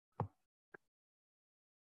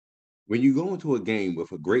When you go into a game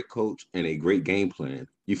with a great coach and a great game plan,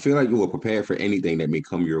 you feel like you are prepared for anything that may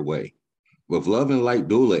come your way. With Love and Light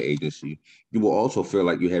Doula Agency, you will also feel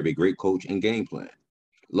like you have a great coach and game plan.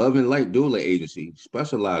 Love and Light Doula Agency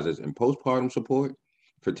specializes in postpartum support,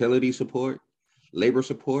 fertility support, labor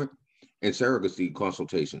support, and surrogacy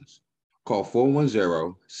consultations. Call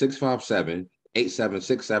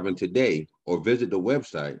 410-657-8767 today or visit the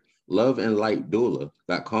website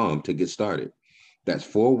loveandlightdoula.com to get started. That's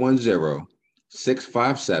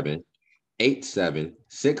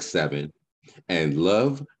 410-657-8767 and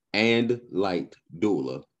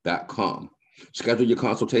loveandlightdoula.com. Schedule your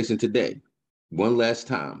consultation today. One last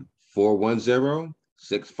time,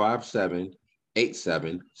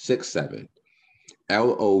 410-657-8767.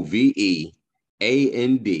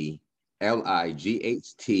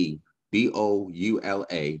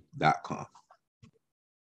 LOVEANDLIGHTDOULA.com.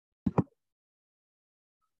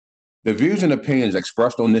 The views and opinions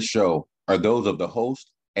expressed on this show are those of the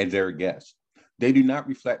host and their guests. They do not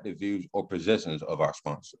reflect the views or positions of our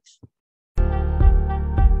sponsors.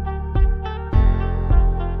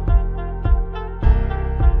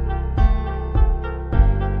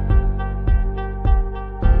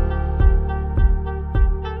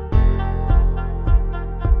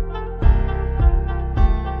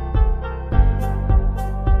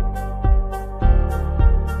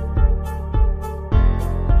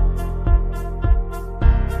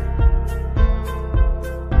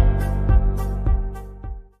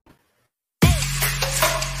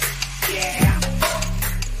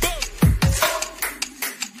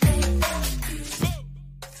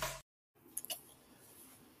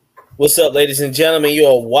 What's up, ladies and gentlemen? You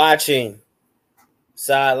are watching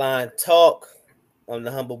Sideline Talk. I'm the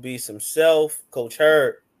humble beast himself, Coach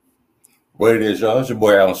Herb. What it is, y'all? It's your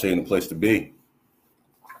boy Alan saying the place to be.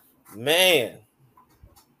 Man,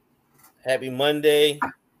 happy Monday.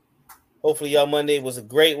 Hopefully y'all Monday was a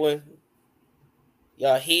great one.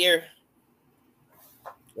 Y'all here.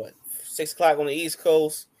 6 o'clock on the East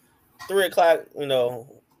Coast, 3 o'clock, on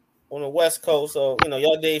the West Coast. So,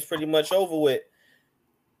 y'all day's pretty much over with.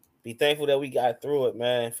 Be thankful that we got through it,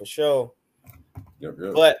 man, for sure. Yep.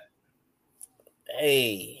 But,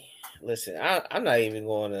 hey, listen, I'm not even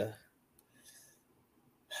going to.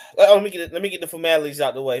 Let me get the formalities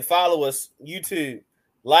out the way. Follow us, YouTube,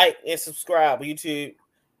 like and subscribe. YouTube,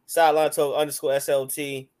 Sideline Talk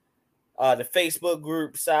 _SLT. The Facebook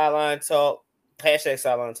group, Sideline Talk, hashtag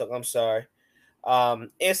Sideline Talk. I'm sorry.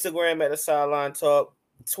 Instagram at the Sideline Talk,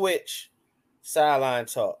 Twitch, Sideline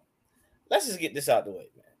Talk. Let's just get this out the way,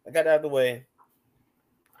 man. I got that out the way.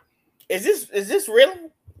 Is this real?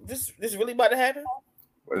 This really about to happen?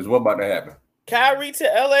 What about to happen? Kyrie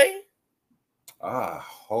to LA?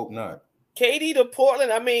 Hope not. KD to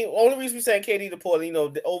Portland. I mean, only reason we saying KD to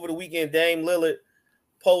Portland, over the weekend, Dame Lillard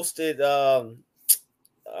posted a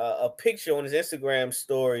picture on his Instagram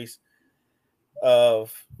stories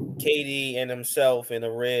of KD and himself in a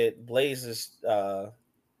red Blazers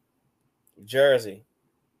jersey.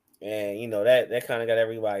 And that kind of got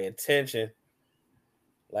everybody's attention.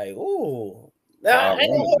 Like, ooh. Now,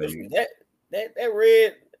 that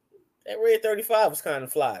red 35 was kind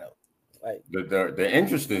of fly though. Like the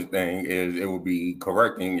interesting thing is it will be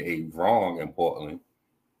correcting a wrong in Portland.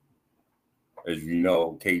 As you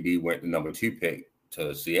know, KD went the number 2 pick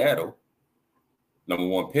to Seattle. Number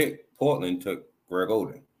 1 pick, Portland took Greg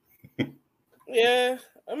Oden. Yeah,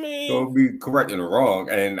 I mean, so it'll be correcting the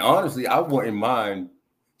wrong. And honestly, I wouldn't mind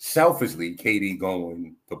selfishly KD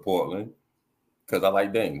going to Portland because I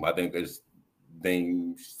like Dame. I think it's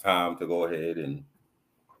Dame's time to go ahead and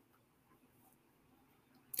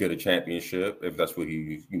get a championship if that's what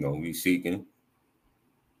he's seeking.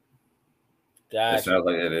 Gotcha. It sounds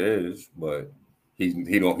like it is, but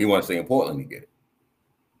he wants to stay in Portland to get it.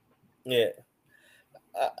 Yeah.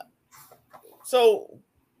 So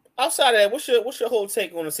outside of that, what's your whole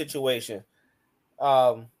take on the situation?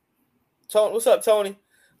 Tony, what's up, Tony?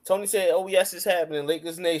 Tony said, "Oh yes, it's happening.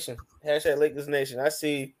 Lakers Nation. Hashtag Lakers Nation." I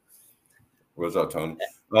see. What's up, Tony?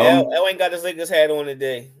 Al ain't got his Lakers hat on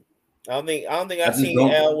today. I don't think I've seen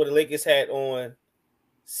Al with a Lakers hat on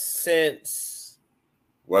since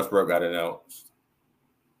Westbrook got announced.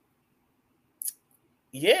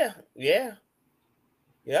 Yeah.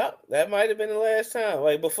 That might have been the last time.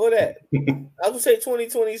 Like before that, I would say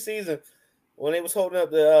 2020 season when they was holding up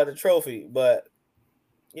the trophy. But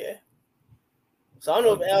yeah, so I don't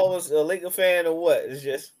know if Al was a Laker fan or what. It's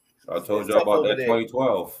just I told you about that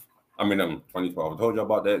 2012. 2012. I told you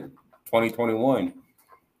about that 2021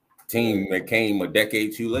 team that came a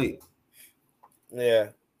decade too late. Yeah.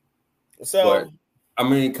 So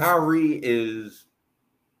but, Kyrie is.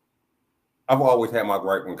 I've always had my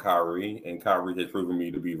gripe with Kyrie, and Kyrie has proven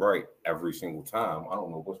me to be right every single time. I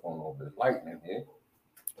don't know what's going on with this lightning here.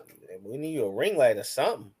 We need you a ring light or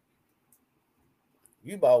something.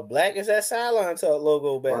 You about black as that Sideline Talk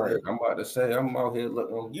logo back Right, there. I'm about to say I'm out here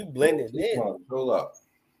looking. You blended in. Pull up.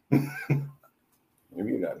 Maybe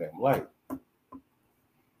you got that light.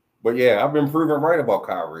 But yeah, I've been proven right about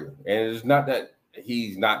Kyrie, and it's not that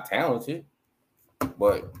he's not talented,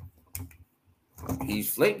 but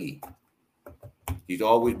he's flaky. He's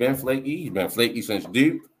always been flaky. He's been flaky since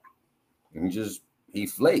Duke. And he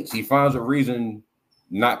flakes. He finds a reason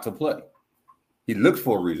not to play. He looks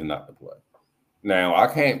for a reason not to play. Now, I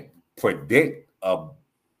can't predict a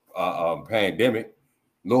pandemic.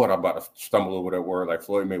 Lord, I'm about to stumble over that word like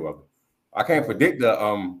Floyd Mayweather. I can't predict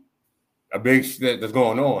a big shit that's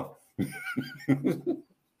going on.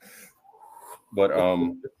 But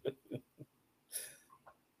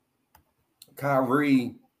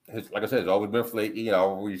Kyrie has, like I said, has always been flaky. I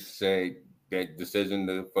always said that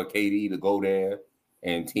decision for KD to go there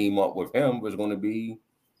and team up with him was going to be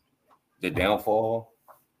the downfall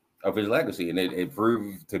of his legacy, and it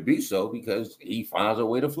proved to be so because he finds a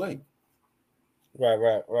way to flake.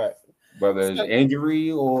 Right. Whether it's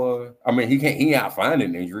injury or he not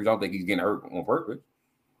finding injuries. I don't think he's getting hurt on purpose.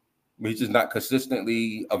 He's just not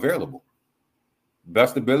consistently available.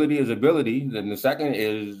 Best ability is ability. Then the second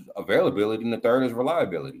is availability, and the third is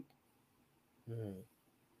reliability.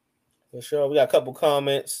 For sure. We got a couple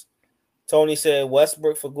comments. Tony said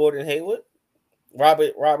Westbrook for Gordon Hayward.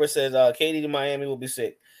 Robert says KD to Miami will be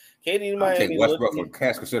sick. KD to Miami. Take Westbrook for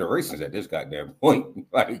cash considerations at this goddamn point.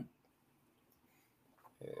 Like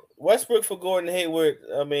Westbrook for Gordon Hayward.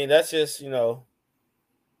 That's just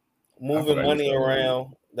moving money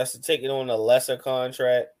around. That's to take it on a lesser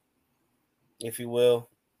contract, if you will,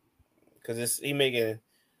 because he make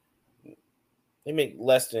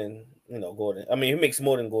less than Gordon. He makes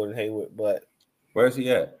more than Gordon Hayward, but where's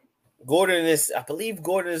he at? I believe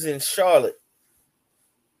Gordon is in Charlotte.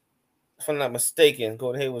 If I'm not mistaken,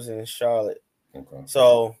 Gordon Hayward's in Charlotte. Okay.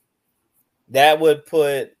 So that would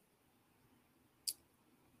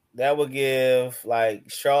give like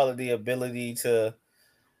Charlotte the ability to,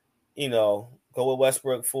 go with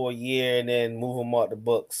Westbrook for a year and then move him out the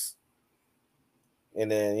books. And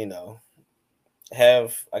then,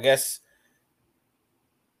 have, I guess,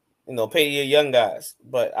 pay your young guys.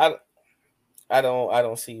 But I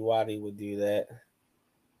don't see why they would do that.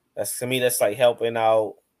 To me, that's like helping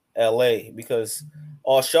out LA, because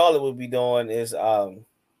all Charlotte would be doing is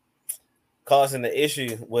causing the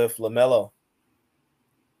issue with LaMelo.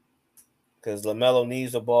 Because LaMelo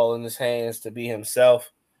needs the ball in his hands to be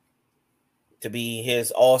himself, to be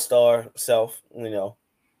his all-star self, Robert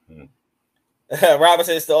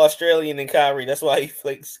says it's the Australian and Kyrie. That's why he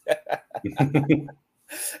flicks.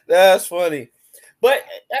 That's funny. But,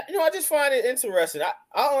 I just find it interesting. I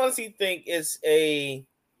honestly think it's a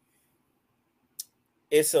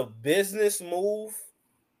business move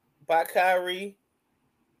by Kyrie,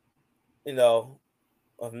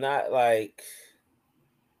 of not like,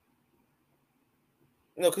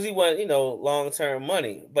 because he want, long-term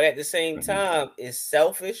money. But at the same time, it's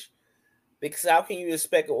selfish, because how can you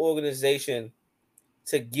expect an organization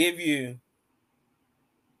to give you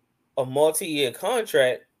a multi-year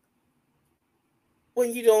contract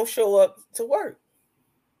when you don't show up to work?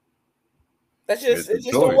 It just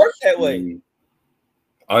don't work that way.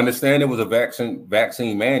 I understand it was a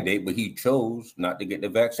vaccine mandate, but he chose not to get the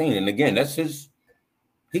vaccine. And again, that's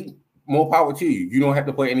more power to you. You don't have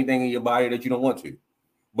to put anything in your body that you don't want to.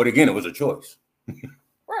 But again, it was a choice.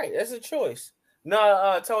 Right, that's a choice.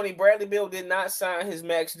 No, Tony, Bradley Beal did not sign his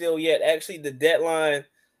max deal yet. Actually, the deadline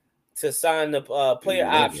to sign the player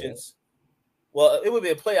options. Well, it would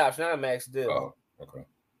be a play option, not a max deal. Oh, okay.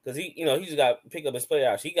 Because he just got to pick up his player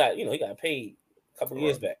option. He got paid a couple of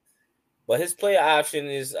years back. But his player option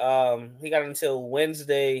is he got until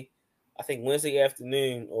Wednesday, I think Wednesday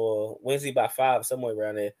afternoon or Wednesday by 5, somewhere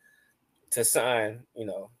around there, to sign,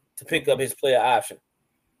 to pick up his player option.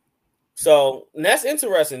 So that's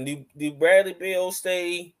interesting. Do Bradley Beal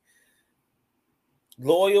stay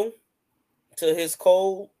loyal to his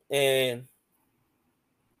code and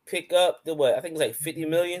pick up the I think it's like $50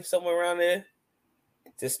 million, somewhere around there,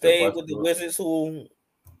 to stay with the Wizards, who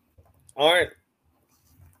aren't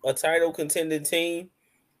a title contending team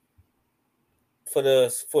for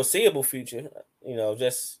the foreseeable future?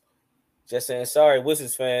 Just saying sorry,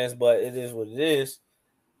 Wizards fans, but it is what it is.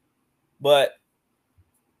 But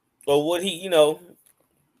or would he,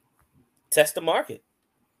 test the market?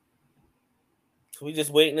 So we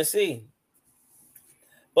just waiting to see.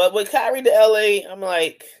 But with Kyrie to LA, I'm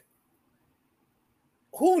like,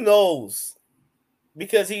 who knows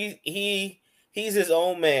because he's his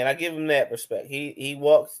own man. I give him that respect. He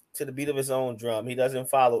walks to the beat of his own drum. He doesn't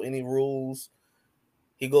follow any rules.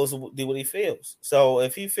 He goes to do what he feels. So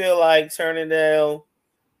if he feel like turning down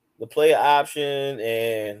the player option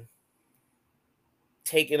and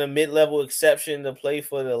taking a mid-level exception to play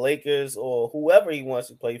for the Lakers or whoever he wants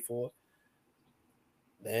to play for,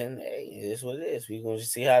 then hey, it is what it is. We're going to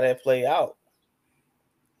see how that play out.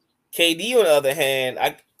 KD, on the other hand,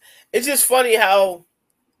 it's just funny how,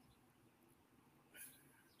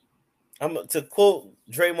 to quote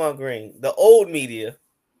Draymond Green, the old media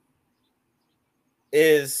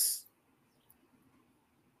is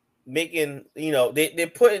making, they're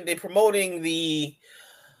promoting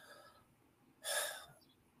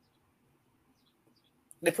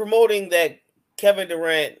they're promoting that Kevin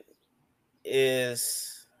Durant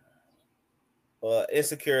is an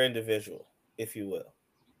insecure individual, if you will.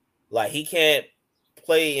 Like, he can't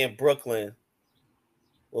play in Brooklyn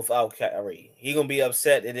without Kyrie. He gonna be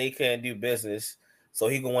upset that they can't do business, so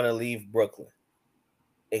he gonna want to leave Brooklyn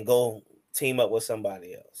and go team up with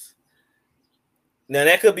somebody else. Now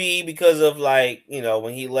that could be because of, like,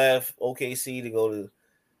 when he left OKC to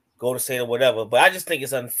go to State or whatever. But I just think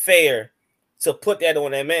it's unfair to put that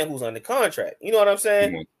on that man who's under contract. You know what I'm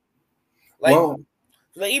saying? Mm-hmm.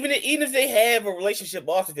 Like even if they have a relationship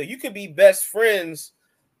off the field, you could be best friends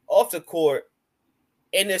off the court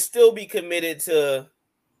and then still be committed to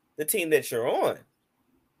the team that you're on.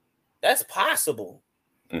 That's possible.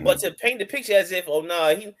 Mm-hmm. But to paint the picture as if,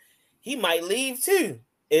 he might leave too,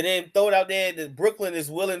 and then throw it out there that Brooklyn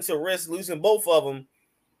is willing to risk losing both of them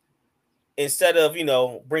instead of,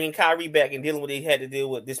 bringing Kyrie back and dealing with what they had to deal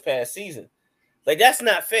with this past season. Like, that's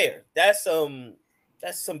not fair. That's some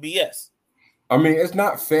BS. I mean, it's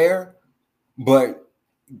not fair, but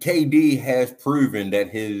KD has proven that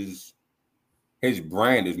his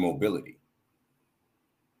brand is mobility,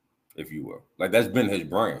 if you will. Like, that's been his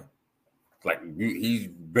brand. Like, he's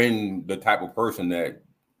been the type of person that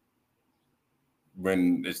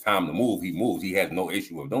when it's time to move, he moves. He has no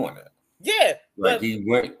issue with doing that. Yeah. Like, he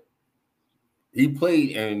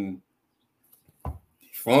played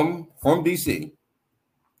from DC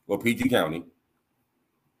or PG County,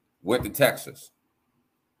 went to Texas.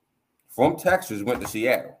 From Texas, went to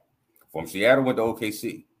Seattle. From Seattle, went to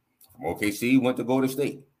OKC. From OKC, went to Golden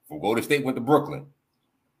State. From Golden State, went to Brooklyn.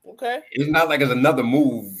 Okay. It's not like it's another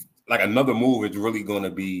move. Like, another move is really going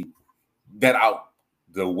to be that out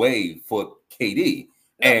the way for KD.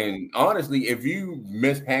 No. And honestly, if you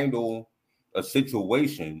mishandle a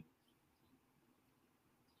situation,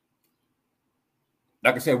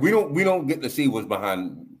 like I said, we don't get to see what's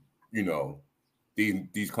behind,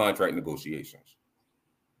 these contract negotiations.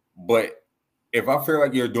 But if I feel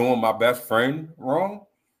like you're doing my best friend wrong,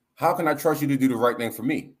 how can I trust you to do the right thing for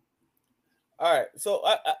me? All right, so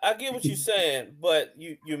I get what you're saying, but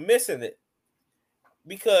you're missing it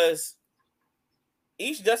because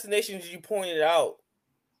each destination you pointed out,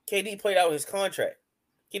 KD played out his contract.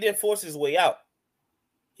 He didn't force his way out.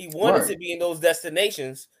 He wanted to be in those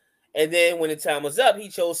destinations, and then when the time was up, he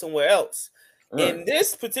chose somewhere else. Right. In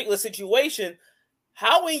this particular situation,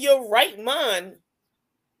 how in your right mind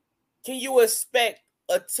can you expect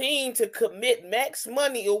a team to commit max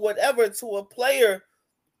money or whatever to a player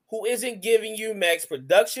who isn't giving you max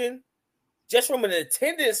production just from an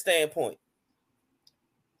attendance standpoint?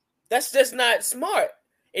 That's just not smart.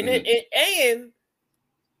 And and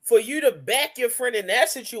for you to back your friend in that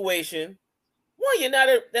situation, well, you're not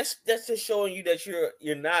that's just showing you that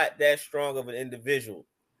you're not that strong of an individual,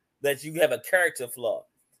 that you have a character flaw.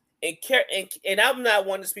 And I'm not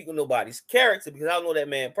one to speak on nobody's character because I don't know that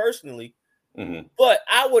man personally. Mm-hmm. But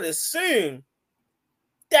I would assume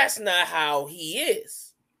that's not how he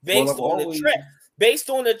is based on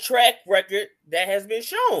the track record that has been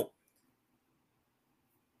shown.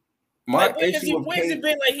 When's it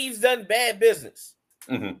been like he's done bad business?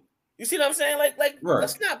 Mm-hmm. You see what I'm saying? Like right.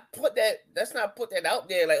 Let's not put that out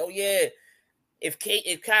there. Like, oh yeah, if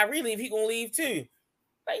Kyrie leave, he gonna leave too.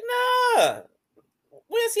 Like, nah.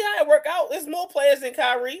 We'll see how it work out. There's more players than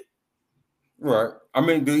Kyrie. Right. I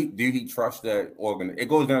mean, do he trust that It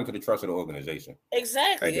goes down to the trust of the organization.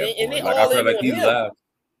 Exactly. And like, I feel like he left.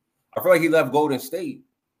 I feel like he left Golden State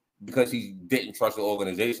because he didn't trust the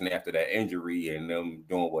organization after that injury and them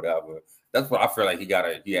doing whatever. That's what I feel like he had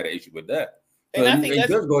an issue with that. So it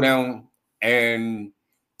does go down. And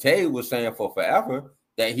Tay was saying for forever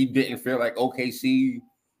that he didn't feel like OKC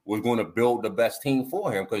was going to build the best team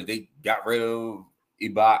for him because they got rid of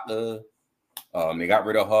Ibaka. They got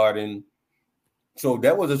rid of Harden. So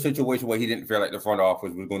that was a situation where he didn't feel like the front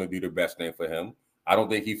office was going to do the best thing for him. I don't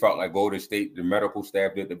think he felt like Golden State, the medical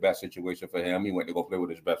staff did the best situation for him. He went to go play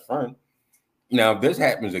with his best friend. Now, if this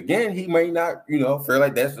happens again, he may not, feel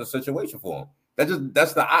like that's the situation for him.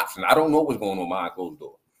 That's the option. I don't know what's going on behind closed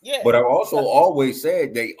door. Yeah. But I've also always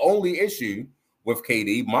said the only issue with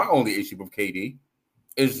KD, my only issue with KD,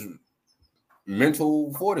 is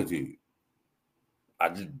mental fortitude. I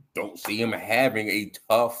just don't see him having a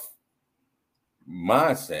tough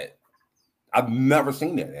mindset. I've never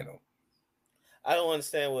seen that in him. I don't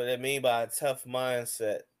understand what they mean by a tough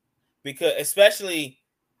mindset, because especially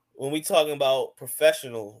when we talking about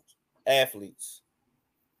professional athletes.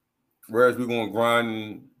 Whereas we're going to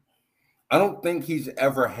grind. I don't think he's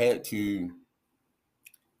ever had to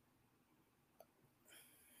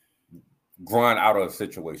grind out of a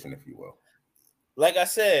situation, if you will. Like I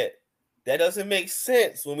said, that doesn't make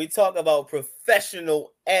sense when we talk about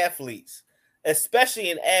professional athletes,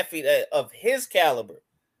 especially an athlete of his caliber.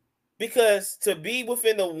 Because to be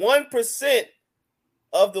within the 1%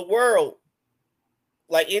 of the world,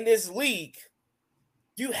 like in this league,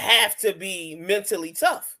 you have to be mentally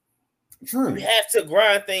tough. True. You have to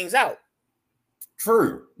grind things out.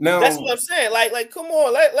 True. Now that's what I'm saying. Like, come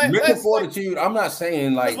on. Mental fortitude. I'm not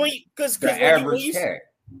saying like because the average cat.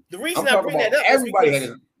 The reason I bring that up, everybody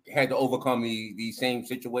had to overcome the same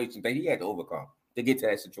situations that he had to overcome to get to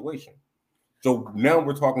that situation. So now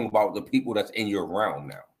we're talking about the people that's in your realm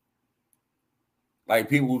now. Like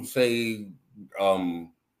people say,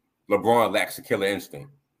 LeBron lacks a killer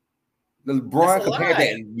instinct. LeBron compared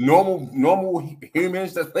to normal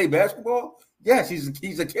humans that play basketball, yes,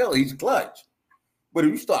 he's a killer. He's clutch. But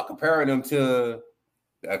if you start comparing him to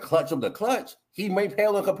a clutch of the clutch, he may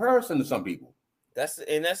pale in comparison to some people. That's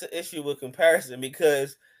an issue with comparison,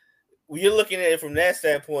 because when you're looking at it from that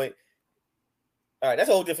standpoint, all right, that's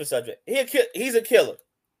a whole different subject. He's a killer.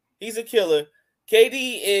 He's a killer.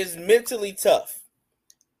 KD is mentally tough.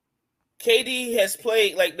 KD has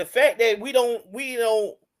played, like, the fact that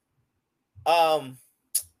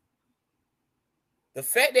the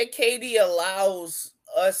fact that KD allows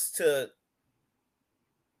us to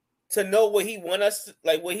know what he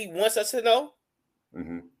wants us to know,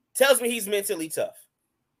 tells me he's mentally tough.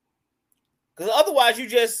 Because otherwise, you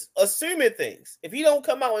just assuming things. If he don't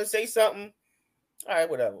come out and say something, all right,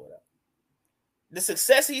 whatever. The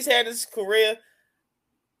success he's had in his career,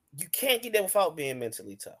 you can't get there without being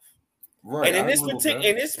mentally tough. Right. And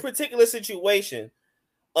in this particular situation,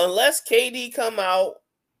 unless KD come out,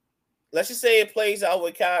 let's just say it plays out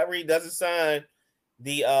with Kyrie doesn't sign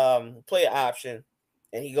the player option,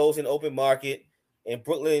 and he goes in open market, and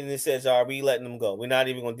Brooklyn says, "All right, we letting him go. We're not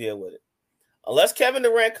even going to deal with it." Unless Kevin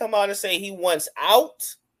Durant come out and say he wants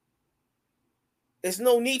out, there's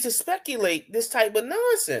no need to speculate this type of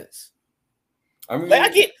nonsense. I mean,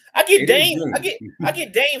 like I get Dame, I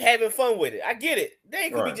get Dame having fun with it. I get it.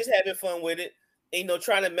 Dame could be just having fun with it, and,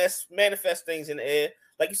 trying to manifest things in the air.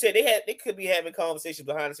 Like you said, they could be having conversations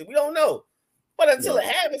behind the scenes. We don't know, but until it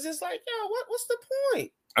happens, it's like, what's the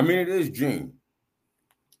point? I mean, it is June,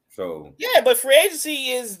 so yeah. But free agency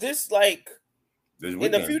is this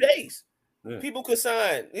in a few days. Yeah. People could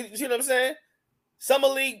sign. You know what I'm saying? Summer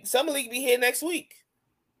league be here next week.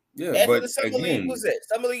 Yeah, after but the summer league was it?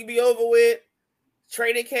 Summer league be over with.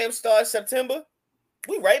 Training camp starts September.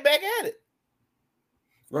 We right back at it.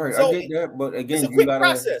 Right, so, I get that, but again, it's a quick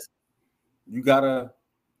process. You gotta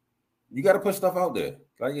put stuff out there.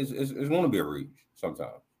 Like it's going to be a reach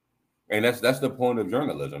sometimes, and that's the point of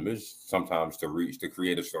journalism. Is sometimes to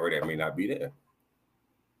create a story that may not be there.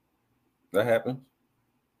 That happens.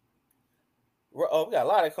 Oh, we got a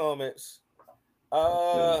lot of comments.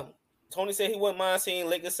 Tony said he wouldn't mind seeing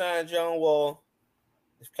Lakers sign John Wall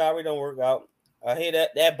if Kyrie don't work out. I hear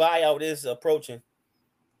that buyout is approaching.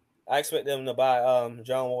 I expect them to buy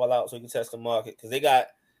John Wall out so he can test the market, because they got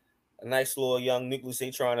a nice little young nucleus they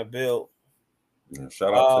trying to build. Yeah,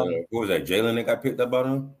 shout out to who was that? Jalen that got picked up by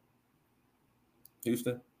them?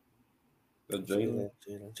 Houston? Jalen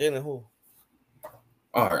who?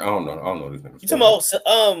 All right, I don't know these names. You talking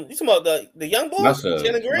about the young boy?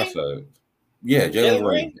 Jalen Green? Yeah, Jalen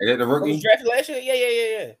Green. Is that the rookie? Who was drafted last year?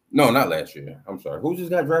 Yeah. No, not last year. I'm sorry. Who just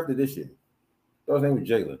got drafted this year? That was his name was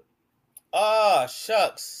Jalen.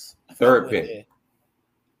 Shucks. Third pick.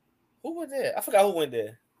 Who went there? I forgot who went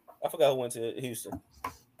there. I forgot who went to Houston.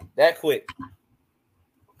 That quick.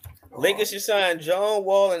 Lakers should sign John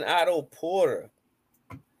Wall and Otto Porter.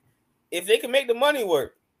 If they can make the money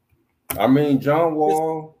work. I mean, John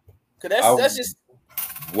Wall. That's just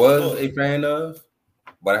was a fan of,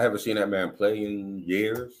 but I haven't seen that man play in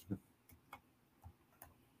years.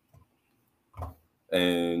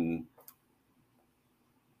 And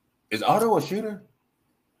is Otto a shooter?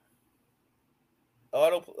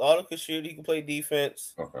 Otto can shoot. He can play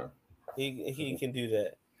defense. Okay. He can do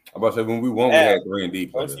that. I'm about to say when we won, we had 3 and D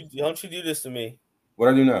players. Don't you do this to me? What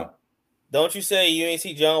I do now? Don't you say you ain't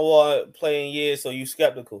see John Wall play in years, so you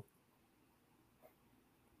skeptical?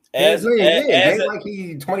 As like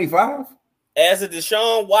he 25. As a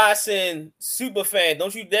Deshaun Watson super fan,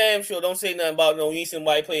 don't you damn sure don't say nothing about no Easton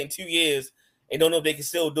White playing 2 years and don't know if they can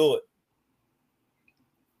still do it.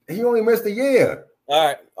 He only missed a year. All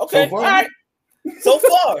right. Okay. All right. So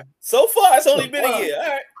far, it's only been a year. All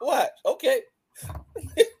right. Watch. Okay.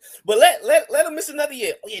 But let him miss another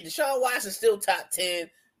year. Oh yeah, Deshaun Watson still top 10.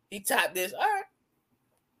 He topped this. All right.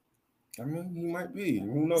 I mean, he might be.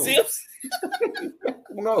 Who knows? See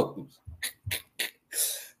Who knows?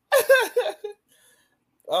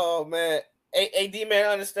 Oh man. Hey, D-Man,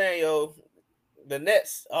 I understand, yo. The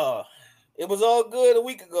Nets, it was all good a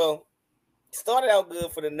week ago. Started out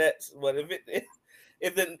good for the Nets, but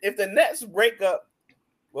if the Nets break up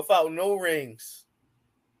without no rings,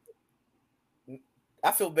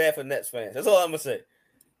 I feel bad for Nets fans. That's all I'm gonna say.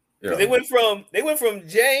 Yeah. They went from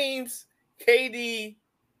James, KD,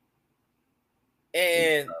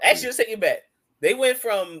 and actually, let's take it back. They went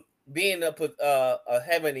from being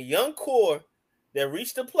having a young core that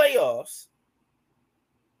reached the playoffs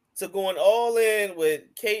to going all in with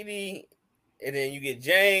KD, and then you get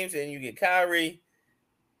James and you get Kyrie,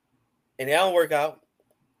 and they don't work out.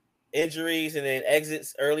 Injuries and then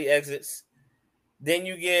early exits. Then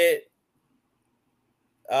you get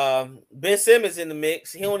Ben Simmons in the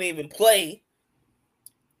mix. He don't even play,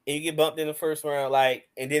 and you get bumped in the first round.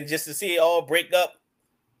 And then just to see it all break up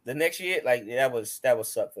the next year, that was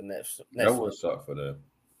suck for Nets. That would suck for them.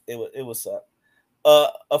 It would suck.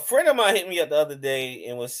 A friend of mine hit me up the other day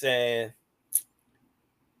and was saying,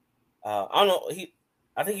 I don't know.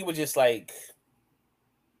 I think he was just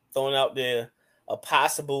throwing out there a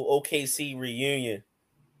possible OKC reunion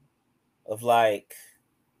of KD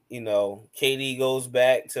goes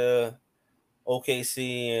back to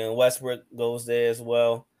OKC and Westbrook goes there as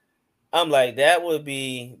well. I'm like, that would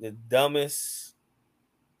be the dumbest.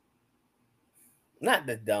 Not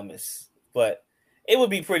the dumbest, but it would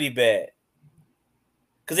be pretty bad.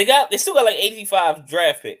 Because they still got 85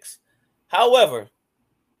 draft picks. However,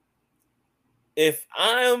 if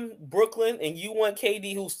I'm Brooklyn and you want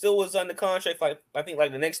KD, who still is under contract, I think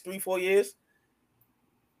the next 3-4 years,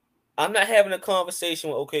 I'm not having a conversation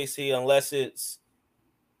with OKC unless it's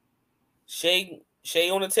Shea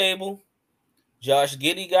on the table, Josh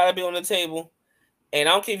Giddey got to be on the table, and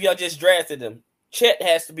I don't care if y'all just drafted them. Chet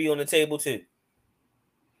has to be on the table too.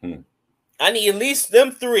 I need at least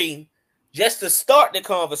them 3 just to start the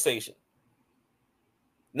conversation.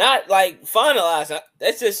 Not finalize.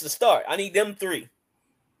 That's just the start. I need them 3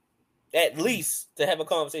 at least to have a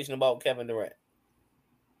conversation about Kevin Durant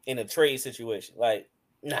in a trade situation.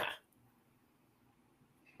 Nah.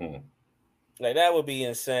 That would be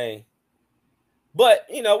insane. But,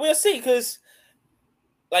 we'll see because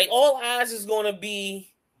all eyes is going to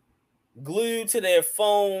be glued to their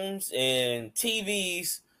phones and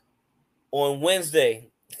TVs on Wednesday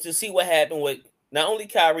to see what happened with not only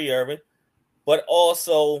Kyrie Irving, but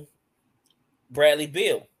also Bradley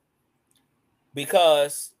Beal.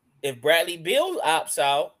 Because if Bradley Beal opts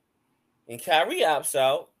out and Kyrie opts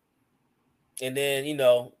out, and then,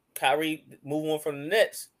 Kyrie move on from the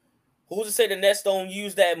Nets, who's to say the Nets don't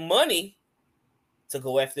use that money to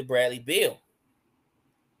go after Bradley Beal?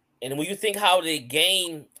 And when you think how his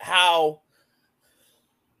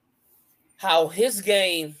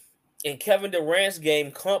game and Kevin Durant's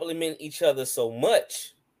game complement each other so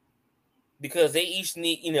much, because they each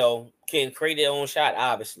need, can create their own shot,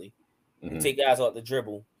 obviously, and take guys off the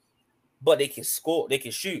dribble, but they can score, they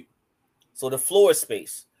can shoot. So the floor is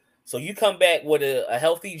space. So you come back with a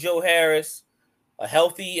healthy Joe Harris, a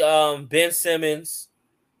healthy Ben Simmons.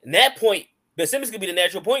 At that point, Ben Simmons could be the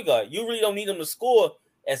natural point guard. You really don't need him to score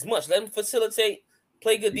as much. Let him facilitate,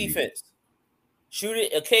 play good defense, shoot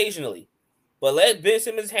it occasionally. But let Ben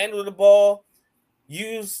Simmons handle the ball.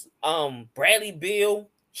 Use Bradley Beal,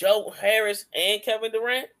 Joe Harris, and Kevin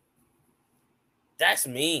Durant. That's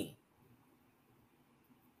mean.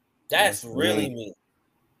 That's really mean.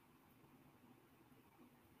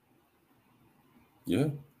 Yeah,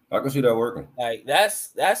 I can see that working.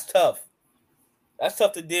 That's tough. That's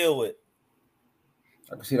tough to deal with.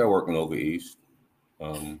 I can see that working over East.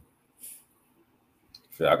 I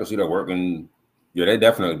can see that working. Yeah, they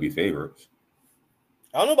definitely be favorites.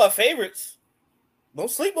 I don't know about favorites.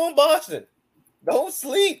 Don't sleep on Boston. Don't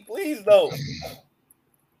sleep, please. Don't.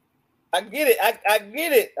 I get it. I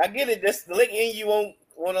get it. I get it. Just the lick in you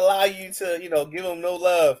won't allow you to, give them no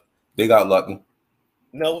love. They got lucky.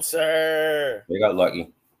 No, sir. They got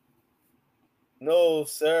lucky. No,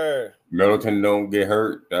 sir. Middleton don't get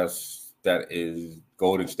hurt. That is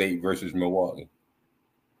Golden State versus Milwaukee.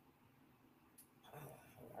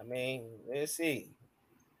 I mean, let's see.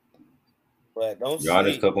 But don't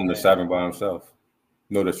Giannis sleep, took him to man. 7 by himself.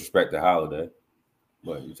 No disrespect to Holiday,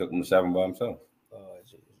 but he took him to 7 by himself. Oh,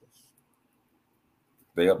 Jesus.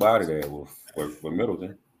 They up out of there with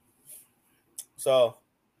Middleton. So,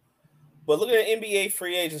 but looking at NBA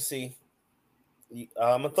free agency,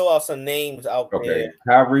 I'm gonna throw out some names out there.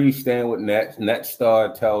 Kyrie staying with Nets. Net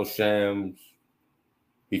star tells Shams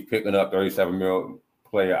he's picking up $37 million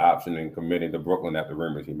player option and committing to Brooklyn after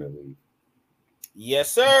rumors he may leave.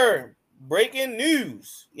 Yes, sir. Breaking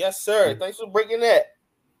news. Yes, sir. Thanks for breaking that.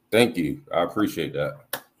 Thank you. I appreciate that.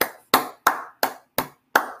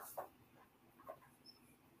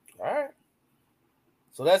 All right.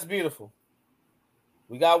 So that's beautiful.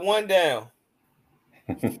 We got one down.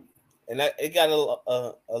 And it got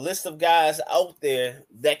a list of guys out there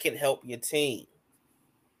that can help your team.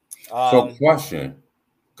 So question,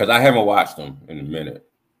 because I haven't watched them in a minute.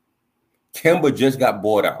 Kemba just got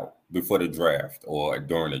bought out before the draft or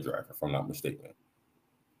during the draft, if I'm not mistaken.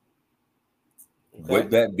 Okay.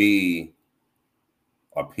 Would that be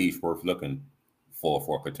a piece worth looking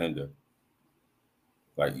for a contender?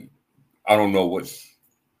 Like, I don't know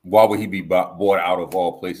why would he be bought out of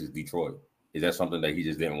all places, Detroit? Is that something that he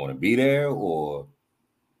just didn't want to be there, or?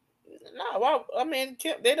 No, well, I mean,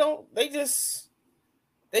 they just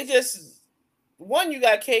one, you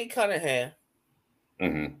got Cade Cunningham.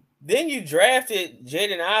 Mm-hmm. Then you drafted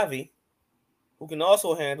Jaden Ivey, who can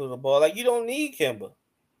also handle the ball. Like, you don't need Kemba.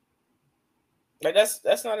 Like,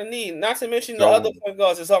 that's not a need. Not to mention the other point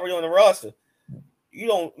guards that's already on the roster. You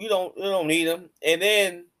don't need them. And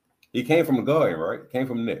then he came from a Guardian, right? Came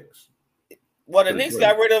from Knicks. Well, the Knicks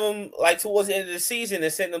got rid of him like towards the end of the season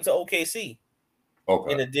and sent him to OKC.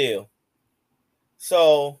 Okay. In a deal.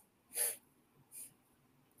 So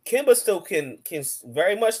Kemba still can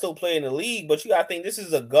very much still play in the league, but you gotta think this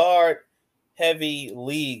is a guard heavy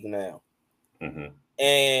league now. Mm-hmm.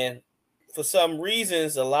 And for some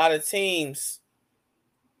reasons, a lot of teams,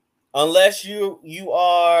 unless you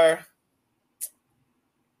are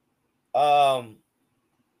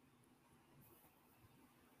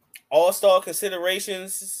all-star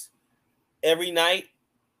considerations every night,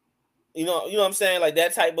 you know what I'm saying, like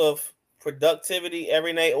that type of productivity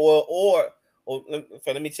every night, or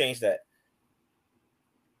let me change that.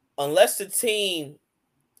 Unless the team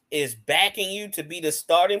is backing you to be the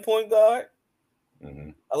starting point guard,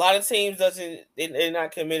 mm-hmm. a lot of teams they're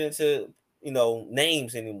not committed to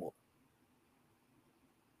names anymore,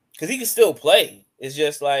 because he can still play. It's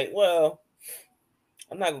just like, well,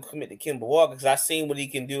 I'm not gonna commit to Kemba Walker because I've seen what he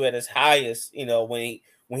can do at his highest. When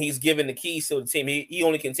he's given the keys to the team, he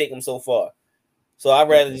only can take them so far. So I'd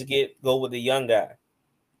rather just go with the young guy.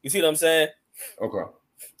 You see what I'm saying? Okay.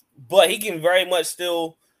 But he can very much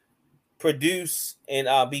still produce and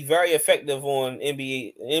be very effective on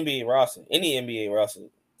NBA roster, any NBA roster.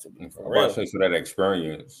 To be I'm about to say, so that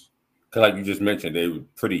experience, because like you just mentioned, they were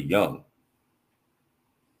pretty young.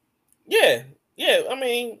 Yeah. I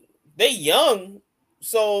mean, they young,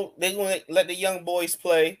 so they're gonna let the young boys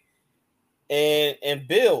play and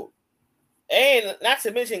build. And not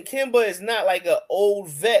to mention, Kemba is not like an old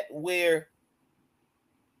vet where,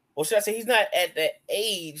 or should I say, he's not at that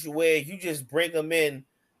age where you just bring him in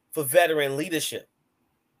for veteran leadership.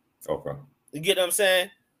 Okay. You get what I'm saying?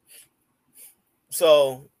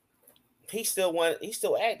 So he's still active.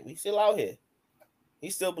 He's still out here. He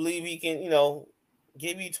still believe he can,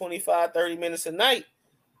 give you 25, 30 minutes a night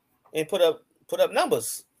and put up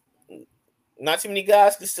numbers. Not too many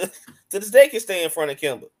guys to this day can stay in front of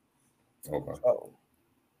Kemba. Okay. So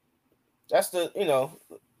that's the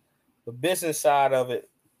business side of it.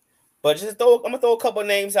 But I'm gonna throw a couple of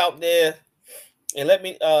names out there and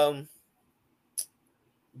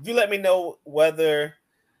you let me know whether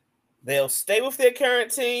they'll stay with their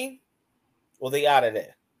current team or they out of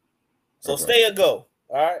there. So okay. Stay or go.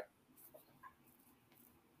 All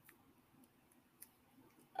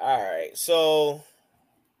right. So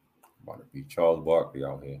about to be Charles Barkley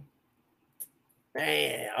out here.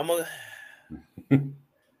 Man,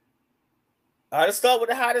 let's start with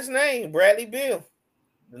the hottest name, Bradley Beal,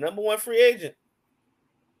 the number 1 free agent.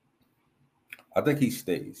 I think he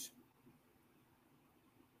stays.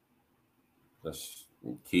 That's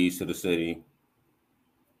keys to the city.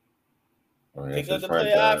 Pick up the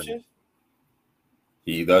player option.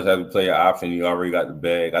 He does have a player option. He already got the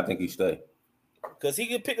bag. I think he stay. Because he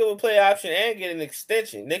could pick up a player option and get an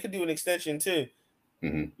extension. They could do an extension too.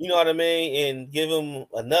 Mm-hmm. You know what I mean? And give him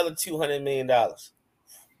another $200 million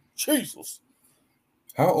Jesus.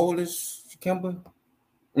 How old is Kemba?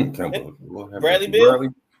 Kemba. Bradley Beal? Bradley?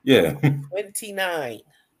 Yeah. 29.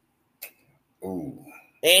 Ooh.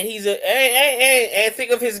 And he's and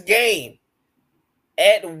think of his game.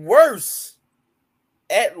 At worst,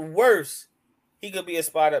 he could be a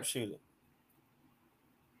spot up shooter.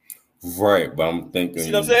 Right, but I'm thinking. You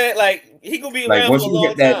see what I'm saying? Like he could be like around once for a you long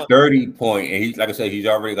hit that time. 30 point, and he's like I said, he's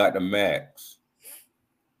already got the max.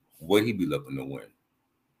 Would he be looking to win?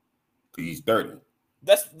 Because he's 30.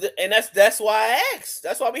 That's why I asked.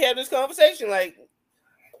 That's why we had this conversation. Like,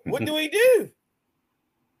 what do we do?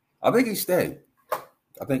 I think he stay.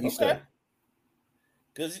 I think he stay.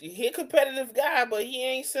 Because he a competitive guy, but he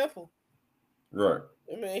ain't simple. Right.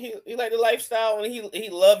 I mean, he like the lifestyle, and he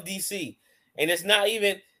loved DC. And it's not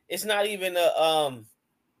even a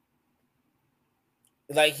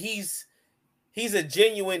like he's a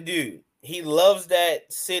genuine dude. He loves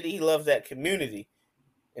that city, he loves that community.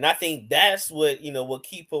 And I think that's what will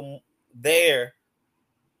keep him there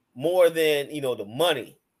more than the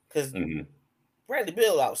money. Because Bradley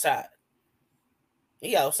Beal outside.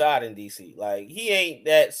 He outside in DC. Like he ain't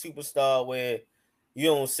that superstar where you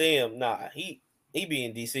don't see him. Nah, he be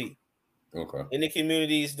in DC. Okay. In the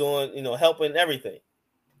communities doing, helping everything.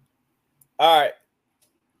 All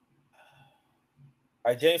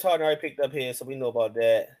right. James Harden already picked up here, so we know about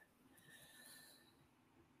that.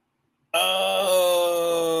 Oh,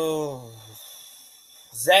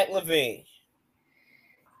 Zach LaVine.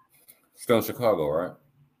 Still in Chicago, right?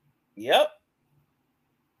 Yep.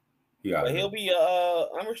 Yeah. But he'll be a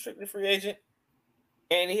unrestricted free agent.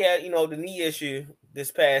 And he had, the knee issue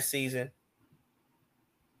this past season.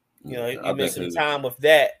 He missed some time with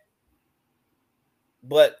that.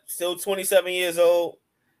 But still 27 years old.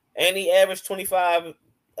 And he averaged 25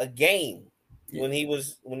 a game when he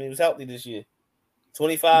was healthy this year.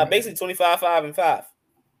 25, basically 25, 5, and 5.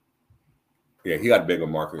 Yeah, he got a bigger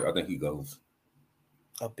market. I think he goes.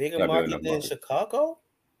 A bigger market than Chicago?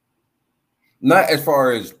 Not as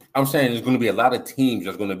far as I'm saying, there's going to be a lot of teams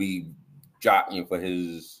that's going to be jockeying for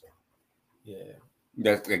his. Yeah.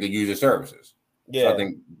 That they could use his services. Yeah. So I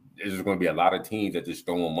think there's going to be a lot of teams that just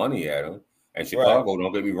throwing money at him. And Chicago,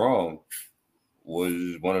 don't get me wrong,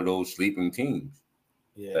 was one of those sleeping teams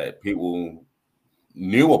that people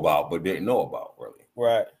knew about but didn't know about, really.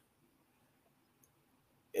 Right.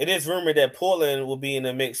 It is rumored that Portland will be in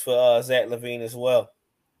the mix for Zach LaVine as well.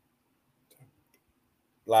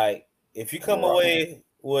 Like, if you come away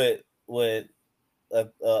with a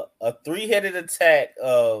three-headed attack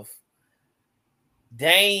of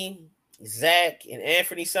Dame, Zach, and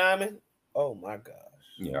Anthony Simon, oh my gosh.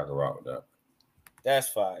 Yeah, I can rock with that. That's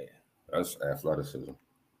fire. That's athleticism.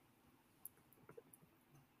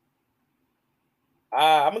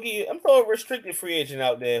 I'm throwing a restricted free agent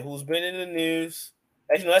out there who's been in the news.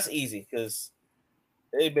 Actually, no, that's easy because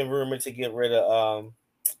they've been rumored to get rid of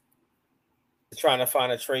trying to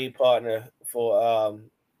find a trade partner for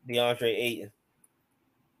DeAndre Ayton.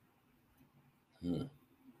 All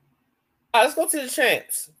right, let's go to the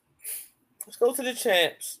champs.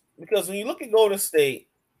 Because when you look at Golden State,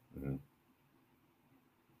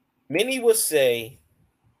 many would say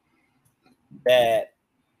that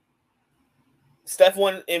Steph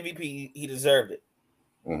won MVP. He deserved it.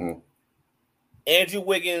 Andrew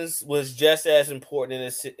Wiggins was just as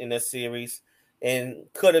important in this series and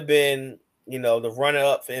could have been, the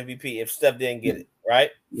runner-up for MVP if Steph didn't get it, right?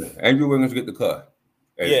 Yeah. Andrew Wiggins get the cut,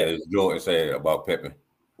 as Jordan said about Pippen.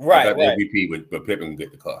 Right, I got the MVP, but Pippen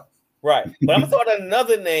get the cut. Right. But I'm going to throw out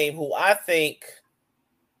another name who I think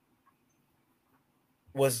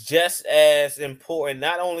was just as important,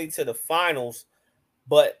 not only to the finals,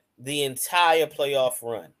 but the entire playoff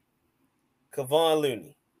run. Kevon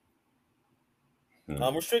Looney.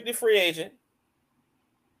 Unrestricted free agent.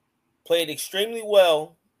 Played extremely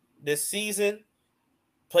well this season.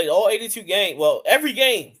 Played all 82 games. Well, every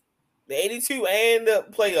game. The 82 and the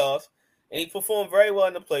playoffs. And he performed very well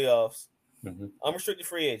in the playoffs. Unrestricted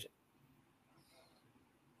free agent.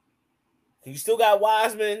 You still got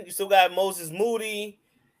Wiseman. You still got Moses Moody.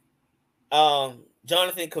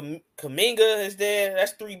 Jonathan Kuminga is there.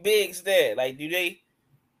 That's three bigs there. Like, do they?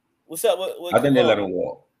 What's up? I think they let him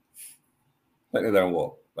walk.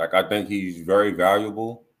 Like, I think he's very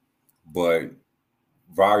valuable, but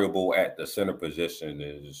valuable at the center position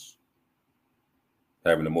is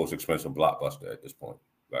having the most expensive blockbuster at this point.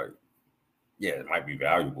 Like, yeah, it might be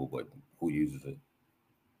valuable, but who uses it?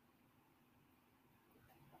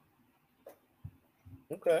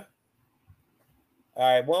 Okay.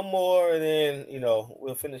 All right, one more, and then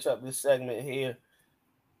we'll finish up this segment here.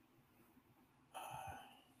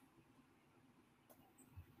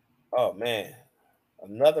 Oh man,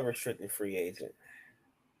 Another restricted free agent.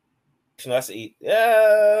 Let's eat.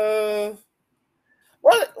 Well,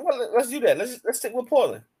 let's do that. Let's stick with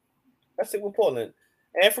Portland.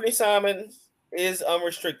 Anthony Simons is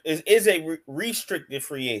unrestricted. Is a restricted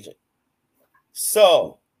free agent.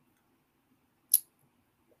 So,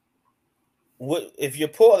 what if you're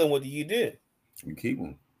Portland? What do? You keep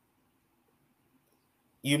him.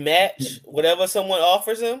 You match whatever someone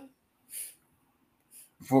offers him.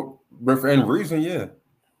 Within reason, yeah.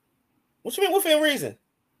 What you mean within reason?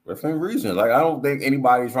 Within reason. Like, I don't think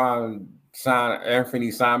anybody's trying to sign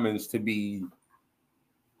Anthony Simons to be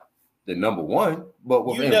the number one, but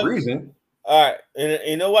within reason. All right. And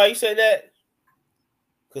you know why you said that?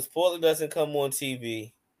 Because Portland doesn't come on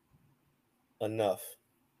TV enough.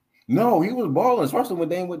 No, he was balling, especially when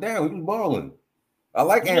Dame went down. He was balling. I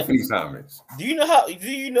like Anthony Simons. Do you know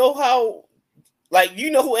how like,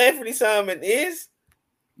 you know who Anthony Simons is?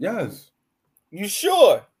 Yes. You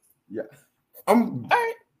sure? Yeah. I'm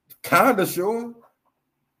kind of sure.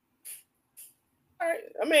 All right.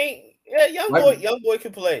 I mean, yeah, young boy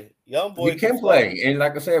can play. Young boy can play. And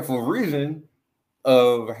like I said, for reason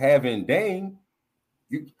of having Dame,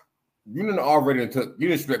 you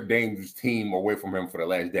didn't strip Dame's team away from him for the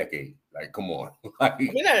last decade. Like, come on. Like, I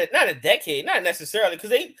mean, not a decade, not necessarily,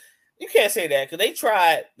 because you can't say that, because they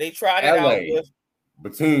tried it out with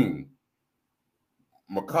Batum,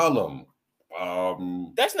 McCollum.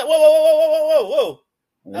 That's not whoa.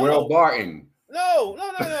 No. Will Barton. No.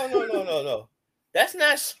 That's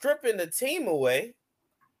not stripping the team away.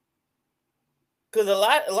 Because a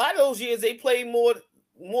lot of those years they played more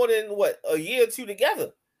than what, a year or two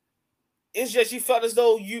together. It's just you felt as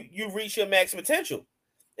though you reached your max potential,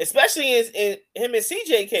 especially in him and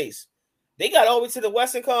CJ case. They got all the way to the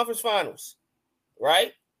Western Conference Finals,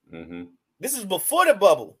 right? Mm-hmm. This is before the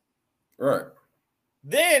bubble, right?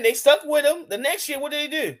 Then they stuck with him. The next year, what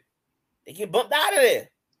did they do? They get bumped out of there.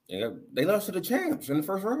 Yeah, they lost to the champs in the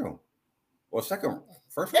first round. Or first round.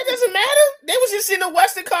 That doesn't matter. They was just in the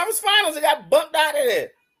Western Conference Finals and got bumped out of there.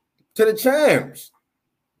 To the champs.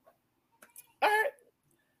 All right.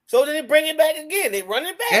 So then they bring it back again. They run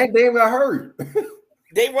it back. And Dame got hurt.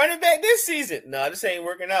 They run it back this season. No, this ain't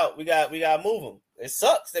working out. We got to move him. It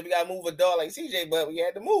sucks that we got to move a dog like CJ, but we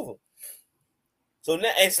had to move him. So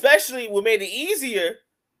now, especially what made it easier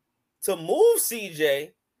to move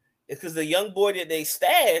CJ is because the young boy that they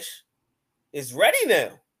stash is ready now.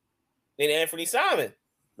 Than Anthony Simons,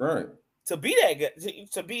 right? To be that good,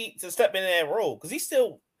 to step in that role, because he's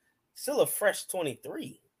still a fresh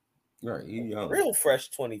 23. Right, he's young, real fresh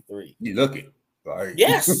 23. You looking like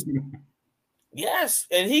yes, yes,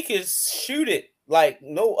 and he can shoot it like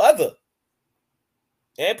no other.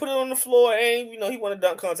 And put it on the floor, and he won a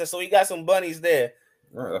dunk contest, so he got some bunnies there.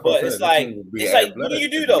 Right, but it's like what do you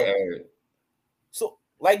do though? So,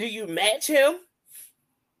 like, do you match him?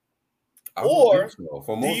 Or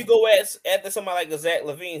do you go after somebody like a Zach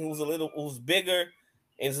LaVine, who's bigger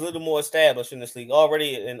and is a little more established in this league,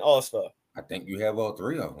 already an all-star? I think you have all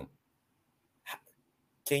three of them.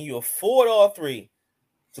 Can you afford all three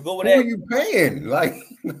to go with Who that? are you paying? Like,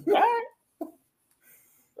 right.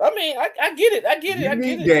 I mean, I get it. I get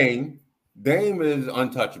it. Dame is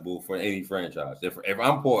untouchable for any franchise. If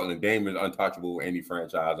I'm Portland, Dame is untouchable for any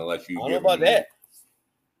franchise unless you. I don't know about that.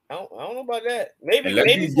 I don't know about that. Maybe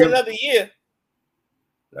for another year.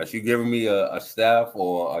 Unless you're giving me a staff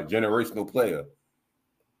or a generational player.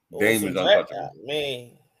 Dame is untouchable.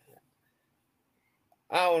 Man,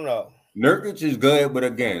 I don't know. Nurkic is good, but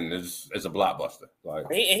again, it's a blockbuster.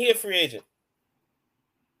 Like he a free agent.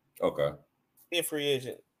 Okay. He a free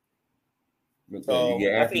agent. So you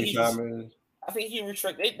get Anthony Simons. I think he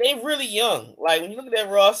restricted. They really young. Like when you look at that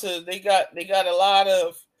roster, they got a lot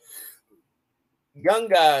of young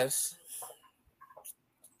guys,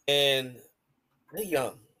 and they're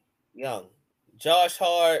young. Josh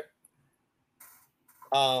Hart.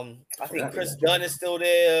 I think Chris Dunn is still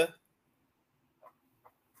there.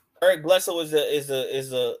 Eric Bledsoe is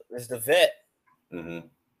the vet. Mm-hmm.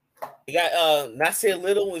 You got Nasir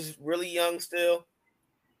Little is really young still.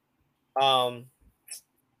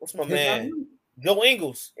 What's my man? Joe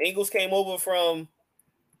Ingles. Ingles came over from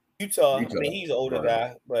Utah. I mean, he's an older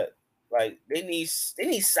guy, but like they need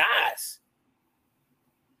size.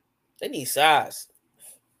 They need size.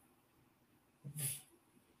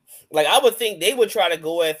 Like I would think they would try to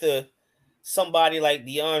go after somebody like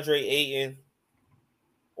DeAndre Ayton,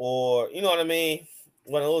 or you know what I mean,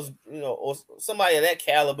 one of those, or somebody of that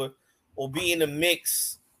caliber, or be in the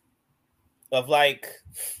mix of like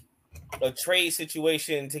a trade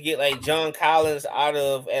situation to get like John Collins out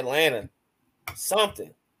of Atlanta,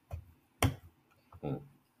 something.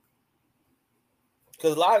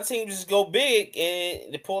 because a lot of teams just go big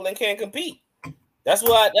and the Portland can't compete. That's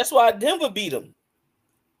why Denver beat them.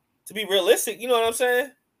 To be realistic, you know what I'm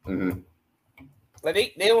saying? Mm-hmm. Like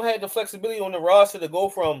they don't have the flexibility on the roster to go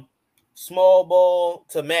from small ball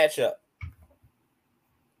to matchup.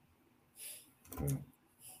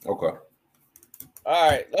 Okay. All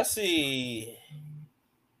right, let's see.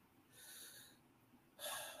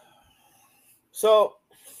 So,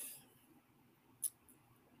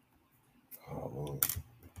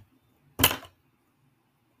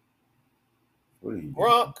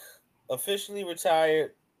 Gronk officially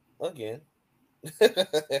retired again.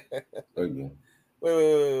 Again. Wait.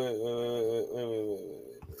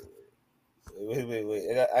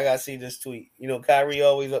 I gotta see this tweet. You know, Kyrie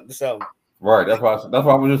always up to something. Right. That's why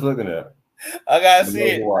I was just looking at. I gotta see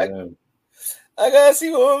it. I gotta see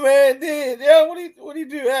what my man did. Yeah, what he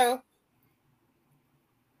do now?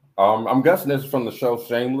 I'm guessing this is from the show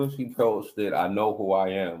Shameless. He posted, "I know who I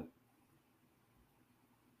am."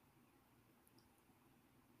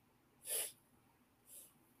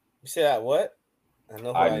 You said what? I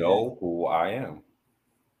know who I am.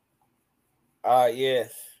 Yeah.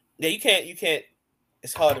 You can't.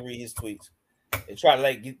 It's hard to read his tweets and try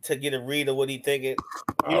to get a read of what he thinking.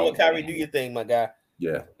 You know what, Kyrie? Do your thing, my guy.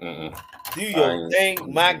 Yeah. Do your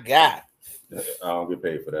thing, my guy. I don't get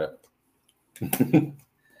paid for that.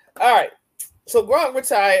 All right. So Gronk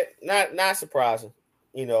retired. Not surprising.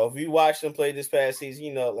 You know, if you watched him play this past season,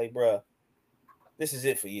 you know, like, bro, this is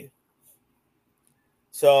it for you.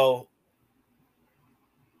 So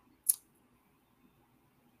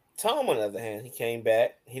Tom, on the other hand, he came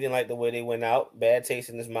back. He didn't like the way they went out. Bad taste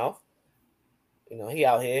in his mouth. You know, he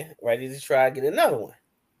out here ready to try to get another one.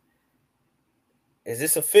 Is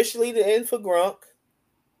this officially the end for Gronk?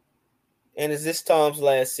 And is this Tom's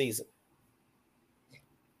last season?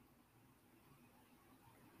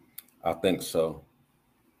 I think so.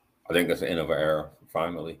 I think that's the end of an era,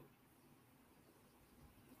 finally.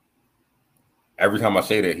 Every time I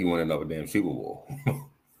say that, he won another damn Super Bowl.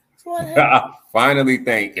 I finally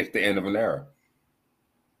think it's the end of an era.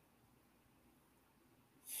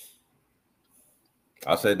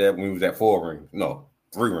 I said that when he was at 3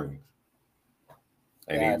 rings.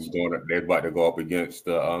 And he was they're about to go up against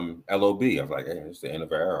the LOB. I was like, hey, it's the end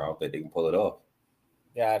of an era. I don't think they can pull it off.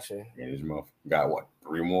 Gotcha. And his mouth got what?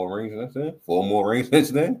 3 more rings since then? 4 more rings since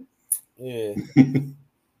then? Yeah.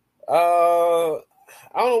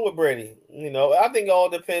 I don't know with Brady. You know, I think it all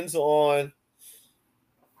depends on.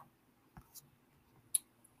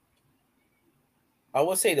 I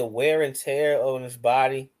would say the wear and tear on his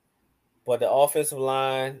body, but the offensive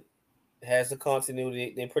line has the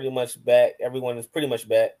continuity. They're pretty much back. Everyone is pretty much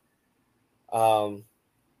back. Then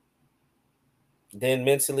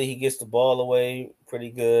mentally, he gets the ball away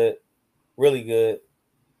pretty good, really good.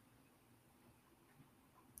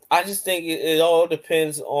 I just think it all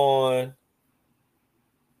depends on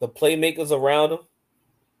the playmakers around him.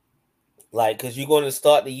 Like, because you're going to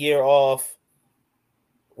start the year off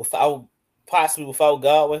without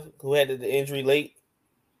Godwin, who had the injury late.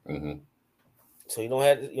 Mm-hmm. So you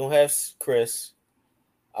don't have Chris.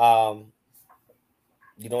 You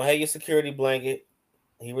don't have your security blanket.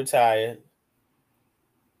 He retired.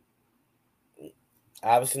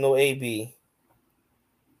 Obviously, no AB.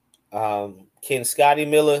 Can Scotty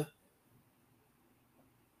Miller?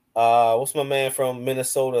 What's my man from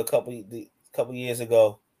Minnesota? A couple years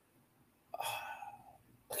ago.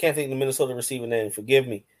 I can't think of the Minnesota receiver name. Forgive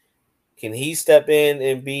me. Can he step in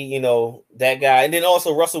and be, you know, that guy? And then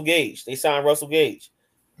also Russell Gage. They signed Russell Gage.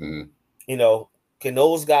 Mm-hmm. You know, can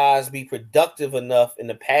those guys be productive enough in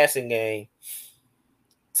the passing game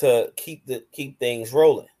to keep things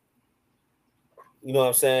rolling? You know what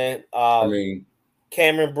I'm saying? I mean,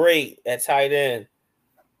 Cameron Brate at tight end.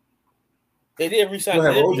 They did resign.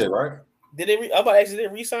 Still have OJ, right? Did they? I'm about to ask, did they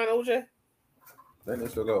resign OJ? They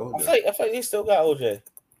still got OJ. I feel like they still got OJ.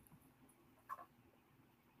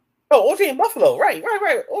 Oh, OJ in Buffalo. Right.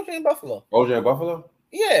 OJ in Buffalo. OJ in Buffalo?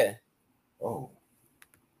 Yeah. Oh.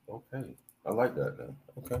 Okay. I like that then.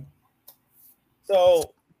 Okay.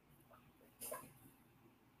 So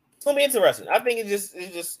it's gonna be interesting. I think it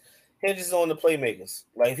just hinges on the playmakers.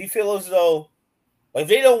 Like if he feels as though, like if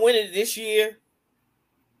they don't win it this year,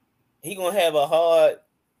 he gonna have a hard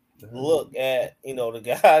look at, you know, the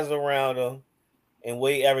guys around him and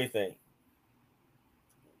weigh everything.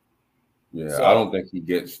 Yeah, so, I don't think he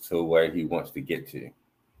gets to where he wants to get to.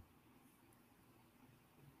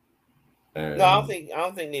 And no, I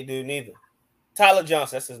don't think they do neither. Tyler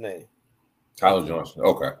Johnson, that's his name. Tyler Johnson.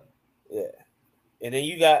 Okay. Yeah. And then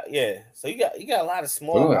you got so you got a lot of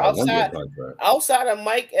small outside of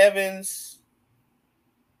Mike Evans.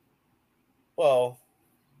 Well,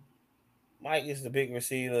 Mike is the big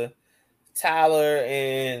receiver. Tyler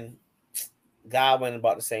and Godwin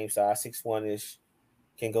about the same size, 6'1"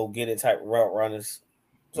 can go get it type route runners.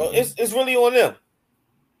 So it's really on them.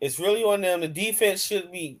 It's really on them. The defense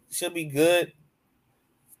should be good.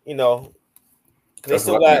 You know, they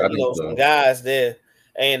still got some guys there,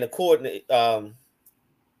 and the coordinator.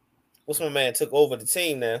 What's my man took over the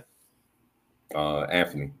team now?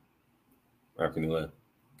 Anthony Lynn.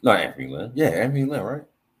 Not Anthony Lynn. Yeah, Anthony Lynn, right?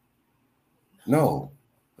 No,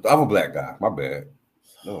 the other black guy. My bad.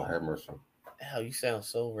 No, have mercy. Hell, you sound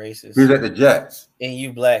so racist. He was at the Jets. And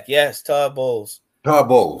you black. Yes, Todd Bowles.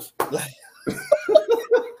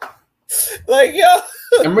 Like, yo.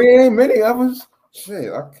 I mean, ain't many of us.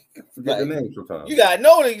 Shit, I forget the name sometimes. You gotta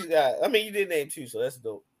know these guys. I mean, you did name two, so that's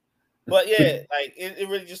dope. But yeah, like it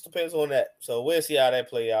really just depends on that. So we'll see how that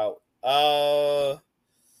play out.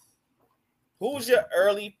 Who was your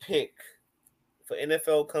early pick for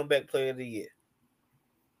NFL Comeback Player of the Year?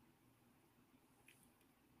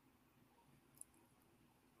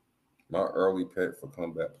 My early pick for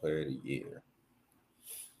Comeback Player of the Year.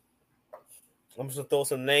 I'm just gonna throw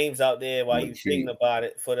some names out there while you're thinking about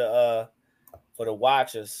it for the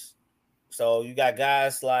watchers. So you got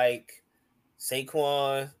guys like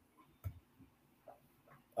Saquon.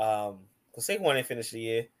 Because Saquon didn't finish the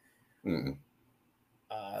year.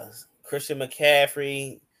 Christian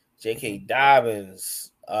McCaffrey, J.K.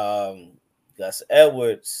 Dobbins, Gus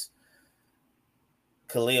Edwards,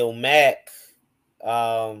 Khalil Mack,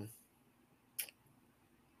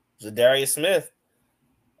 Zadarius Smith.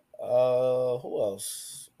 Who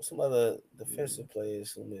else? Some other defensive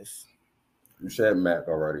players who missed. You said Mack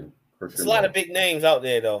already. There's a lot of big names out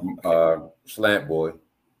there, though. Slant boy.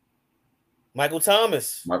 Michael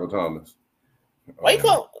Thomas. Why you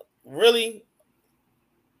call really?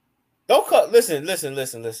 Don't cut. Listen.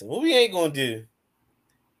 What we ain't gonna do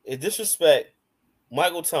is disrespect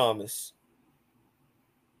Michael Thomas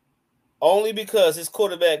only because his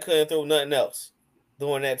quarterback couldn't throw nothing else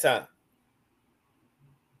during that time.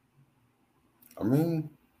 I mean,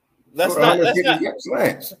 let's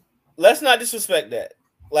not disrespect that.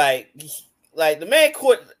 Like the man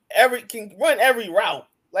can run every route.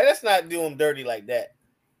 Like, let's not do him dirty like that.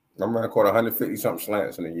 My man caught 150 something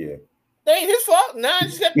slants in a year. That ain't his fault. Nah, I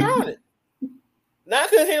just kept throwing it. Nah, I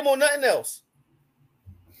couldn't hit him on nothing else.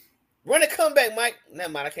 Run a comeback, Mike.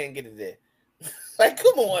 Never mind, I can't get it there. Like,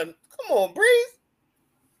 come on, Breeze.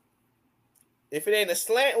 If it ain't a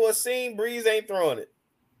slant or a seam, Breeze ain't throwing it.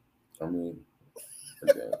 I mean,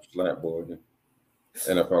 slant boy,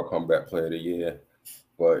 NFL Comeback Player of the Year.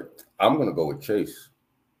 But I'm gonna go with Chase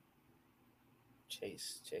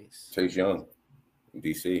Young,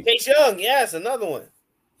 DC. Chase Young, yes, another one.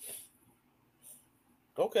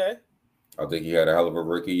 Okay. I think he had a hell of a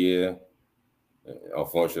rookie year.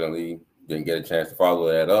 Unfortunately, didn't get a chance to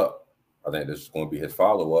follow that up. I think this is going to be his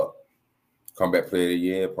follow-up. Comeback Player of the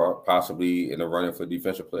Year, possibly in the running for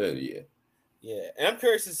Defensive Player of the Year. Yeah, and I'm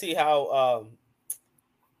curious to see how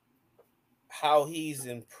he's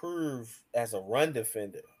improved as a run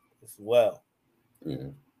defender as well. Mm-hmm.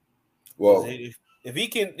 Well, if he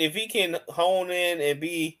can hone in and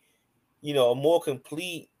be, a more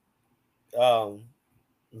complete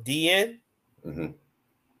DN,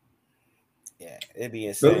 yeah, it'd be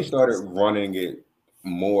insane. Billy started running it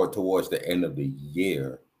more towards the end of the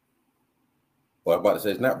year, but I'm about to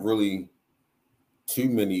say it's not really too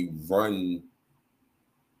many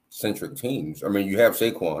run-centric teams. I mean, you have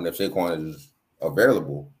Saquon if Saquon is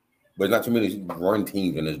available, but not too many run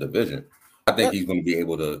teams in his division. I think he's going to be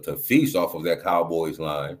able to feast off of that Cowboys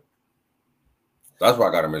line. That's why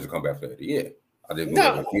I got him as a comeback player of the year. I think we're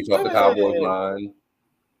going to feast off the Cowboys line.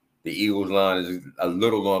 The Eagles line is a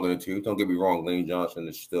little longer than two. Don't get me wrong, Lane Johnson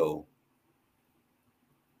is still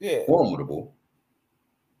formidable.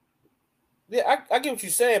 Yeah, I get what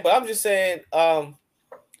you're saying, but I'm just saying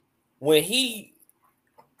when he,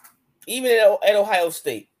 even at Ohio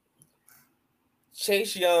State,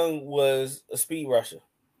 Chase Young was a speed rusher.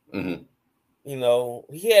 Mm-hmm. He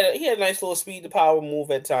had a nice little speed to power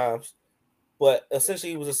move at times, but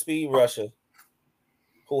essentially he was a speed rusher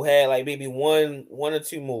who had like maybe one or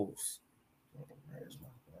two moves.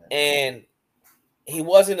 And he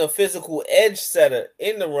wasn't a physical edge setter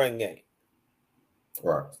in the run game.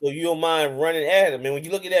 Right. So you don't mind running at him. And when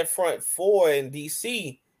you look at that front four in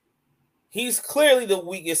DC, he's clearly the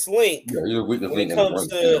weakest link. Yeah, he's the weakest link when it comes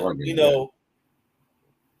to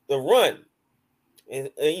the run. And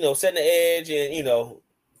setting the edge and,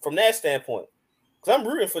 from that standpoint. Because I'm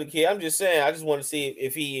rooting for the kid. I'm just saying, I just want to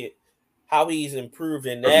see how he's improved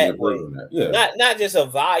in that way. Yeah. Not just a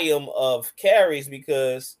volume of carries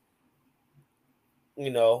because,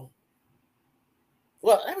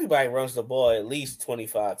 Well, everybody runs the ball at least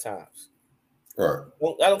 25 times. Right.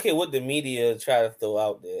 Well, I don't care what the media try to throw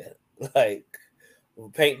out there. Like,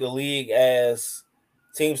 paint the league as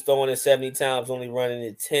teams throwing it 70 times, only running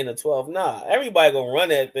it 10 or 12. Nah, everybody going to run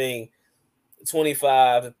that thing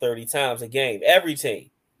 25 to 30 times a game. Every team.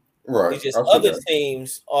 Right. It's just other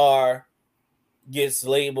teams gets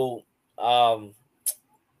labeled run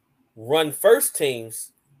first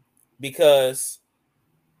teams because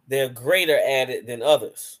they're greater at it than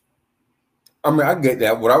others. I mean, I get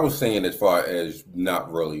that. What I was saying as far as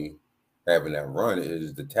not really having that run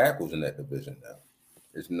is the tackles in that division now.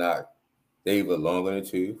 It's not they either longer than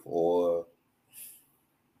tooth or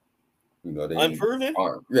they unproven.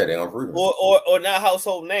 They're unproven. Or not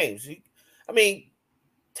household names. I mean,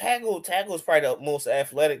 tackle is probably the most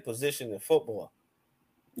athletic position in football.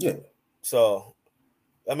 Yeah. So,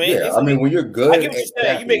 I mean, when you're good at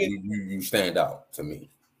tackle, you stand out to me.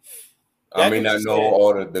 I may not know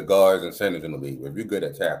all the guards and centers in the league, but if you're good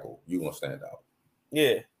at tackle, you're gonna stand out.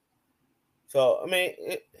 Yeah. So, I mean,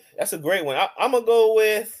 that's a great one. I'm gonna go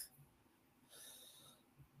with.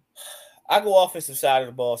 I go offensive side of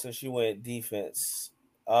the ball since you went defense.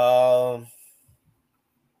 Dang.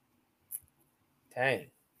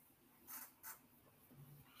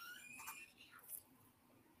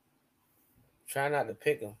 Try not to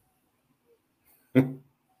pick him.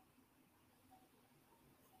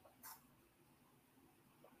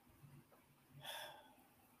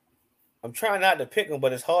 I'm trying not to pick them,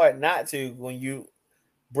 but it's hard not to when you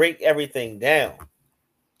break everything down.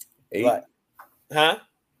 8. Like, huh?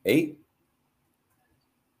 8.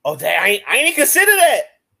 Oh, dang, I ain't even consider that.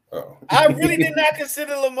 Oh. I really did not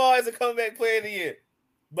consider Lamar as a comeback player of the year.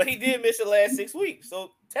 But he did miss the last 6 weeks.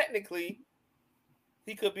 So technically,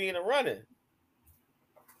 he could be in a running.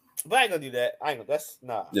 But I ain't gonna do that. That's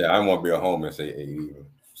nah. Yeah, I don't want to be a home and say 8 either.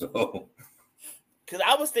 So because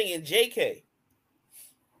I was thinking JK.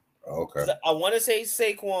 Okay. I want to say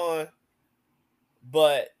Saquon,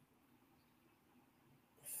 but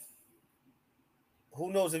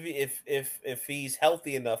who knows if he's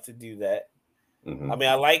healthy enough to do that? Mm-hmm. I mean,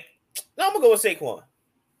 I'm gonna go with Saquon.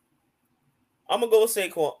 No, I'm gonna go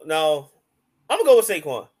with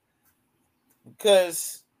Saquon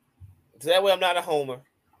because that way I'm not a homer,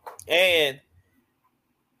 and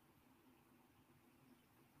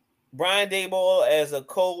Brian Daboll as a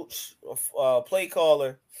coach, play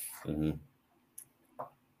caller. Mm-hmm.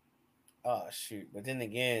 Oh shoot! But then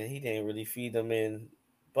again, he didn't really feed them in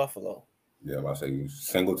Buffalo. Yeah, I say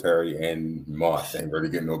Singletary and Moss ain't really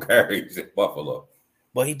getting no carries in Buffalo.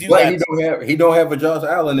 But he don't have a Josh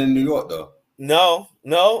Allen in New York though. No,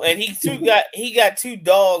 and he got 2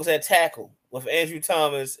 dogs at tackle with Andrew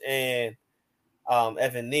Thomas and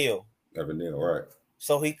Evan Neal. Evan Neal, right?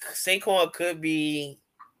 So Saquon could run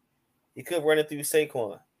it through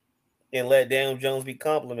Saquon and let Daniel Jones be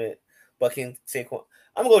compliment. But can Saquon?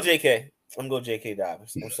 I'm gonna go JK. I'm gonna go JK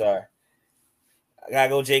Dobbins. I'm sorry. I gotta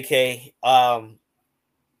go JK. A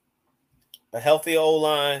healthy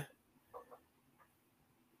O-line.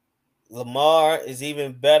 Lamar is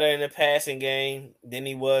even better in the passing game than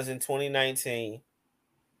he was in 2019.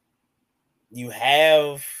 You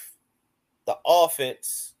have the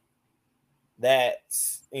offense that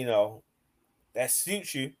suits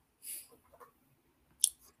you.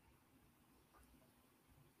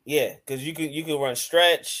 Yeah, because you can run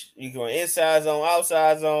stretch, you can run inside zone,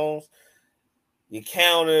 outside zones, your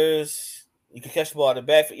counters, you can catch the ball at the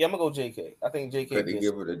backfield. Yeah, I'm gonna go JK. I think JK. Could they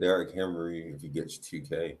give it to Derrick Henry if he gets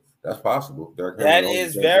 2K? That's possible. That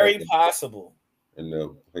is very possible. In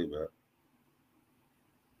the playback.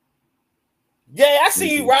 Yeah, I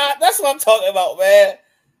see you, Rob. That's what I'm talking about, man.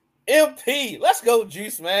 MP, let's go,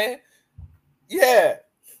 Juice, man. Yeah.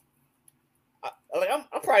 I'm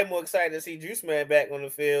probably more excited to see Juice Man back on the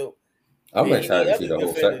field. I'm excited to see the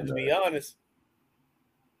whole secondary. To be honest,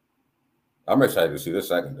 I'm excited to see the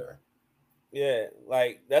secondary. Yeah,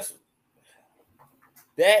 like that's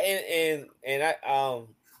that, and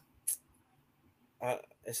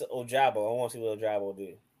it's Ojabo. I want to see what Ojabo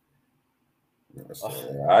do. So,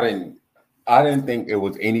 I didn't think it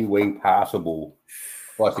was any way possible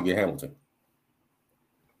for us to get Hamilton.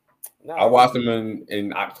 No, I watched him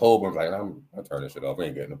in October. I was like, I'll turn this shit off. I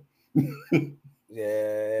ain't getting him.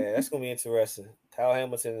 Yeah, that's gonna be interesting. Kyle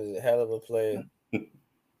Hamilton is a hell of a player.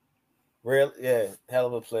 Hell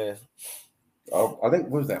of a player. I think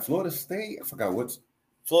what was that? Florida State? I forgot what's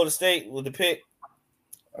Florida State with the pick.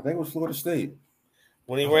 I think it was Florida State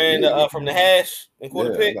when he ran from the hash and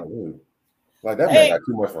caught the pick. Like that man got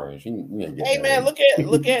too much range. He ain't getting man, look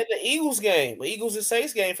at the Eagles game, the Eagles and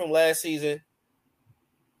Saints game from last season.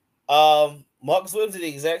 Marcus Williams did the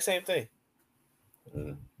exact same thing.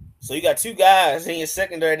 Mm. So you got two guys in your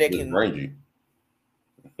secondary that It's can. rangy.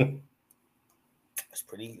 It's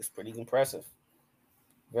pretty impressive.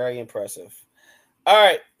 Very impressive. All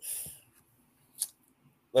right.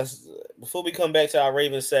 Let's before we come back to our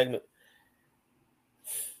Ravens segment.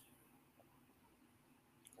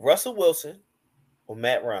 Russell Wilson or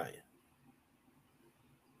Matt Ryan?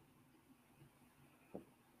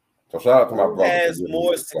 So shout out to my Who brother for has giving me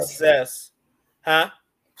more this question. success? Huh?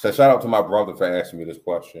 So shout out to my brother for asking me this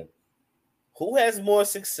question. Who has more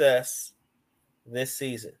success this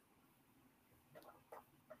season?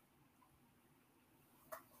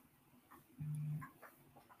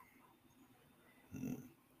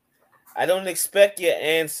 I don't expect your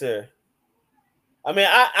answer. I mean,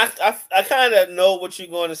 I kind of know what you're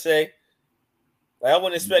going to say. Like, I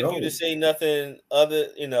wouldn't expect you to say nothing other,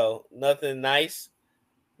 nothing nice,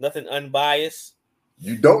 nothing unbiased.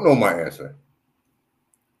 You don't know my answer.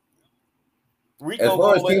 Rico As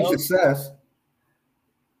far as going team up. success,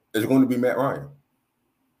 it's going to be Matt Ryan.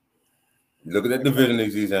 Look at that division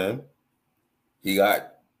he's in. He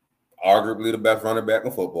got arguably the best running back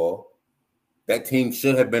in football. That team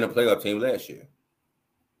should have been a playoff team last year.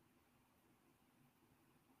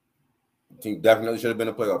 The team definitely should have been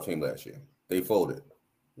a playoff team last year. They folded.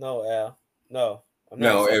 No, Al. No.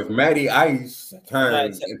 Now, if Matty Ice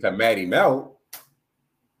turns into Matty Melt,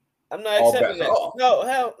 I'm not accepting that. No,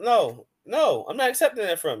 hell, no. No, I'm not accepting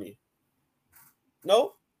that from you.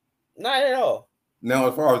 No, not at all. Now,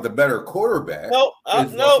 as far as the better quarterback, no, I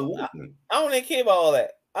don't even care about all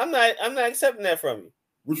that. I'm not accepting that from you.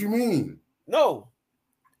 What you mean? No.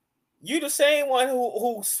 You the same one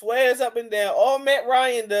who swears up and down. All Matt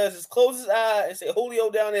Ryan does is close his eye and say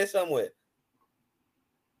Julio down there somewhere.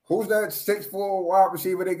 Who's that 6'4" wide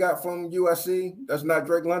receiver they got from USC? That's not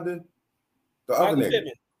Drake London. The other nigga,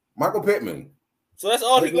 Michael Pittman. So that's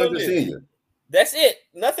all he gonna do. That's it.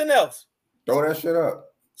 Nothing else. Throw that shit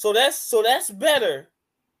up. So that's better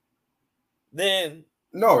than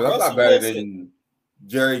no. That's not better than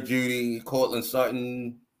Jerry Jeudy, Cortland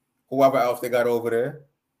Sutton, whoever else they got over there.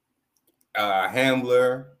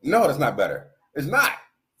 Hamler. No, that's not better. It's not.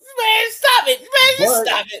 Man, stop it. Man, just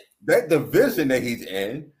stop it. That division that he's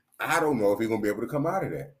in, I don't know if he's gonna be able to come out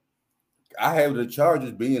of that. I have the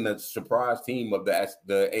Chargers being a surprise team of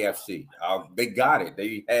the AFC. They got it.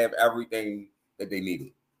 They have everything that they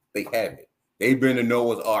needed. They have it. They've been the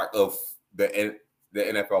Noah's Ark of the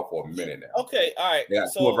NFL for a minute now. Okay, all right. They got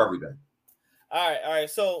two of everything. All right.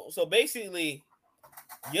 So basically,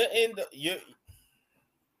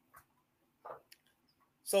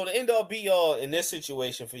 so the end all be all in this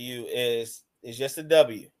situation for you is just a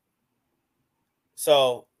W.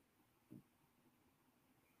 So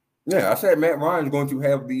yeah, I said Matt Ryan's going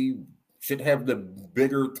to should have the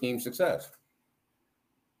bigger team success.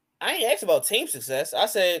 I ain't asked about team success. I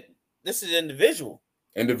said this is individual.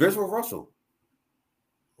 Individual Russell.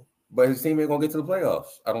 But his team ain't gonna get to the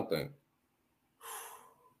playoffs, I don't think.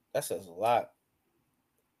 That says a lot.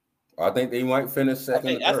 I think they might finish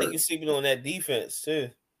second. I think you're sleeping on that defense too.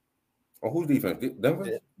 Oh, whose defense?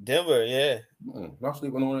 Denver? Denver, yeah. Not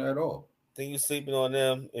sleeping on it at all. I think you're sleeping on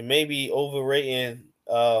them and maybe overrating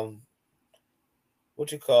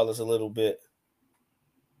what you call this a little bit.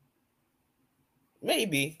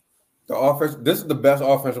 Maybe. The offense, this is the best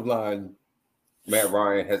offensive line Matt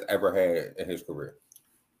Ryan has ever had in his career.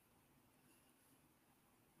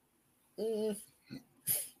 I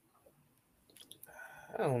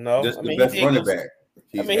don't know. This is the best running back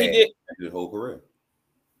he's had in his whole career.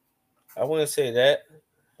 I wouldn't say that.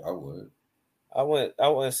 I would. I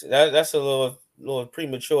wouldn't say that. That's a little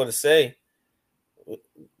premature to say.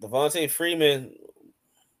 Devontae Freeman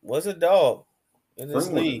was a dog in this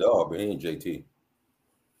league. Was a dog, but he ain't JT.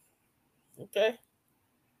 Okay.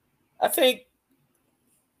 I think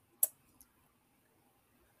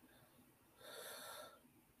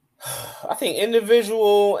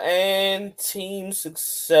individual and team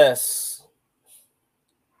success.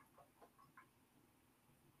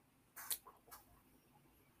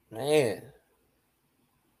 Man.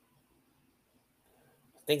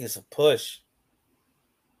 I think it's a push.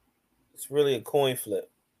 It's really a coin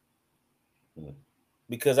flip.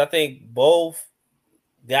 Because I think both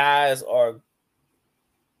guys are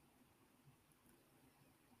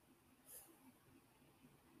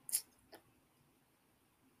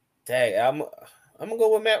I'm gonna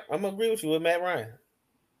go with Matt. I'm gonna agree with you with Matt Ryan.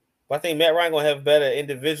 But I think Matt Ryan gonna have better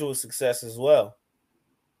individual success as well.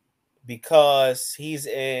 Because he's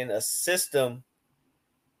in a system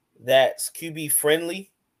that's QB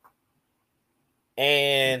friendly.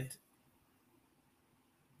 And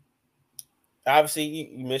obviously,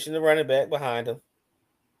 you mentioned the running back behind him,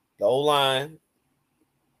 the O-line,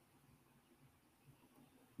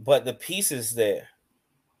 but the pieces there.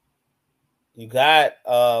 You got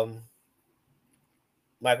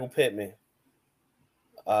Michael Pittman.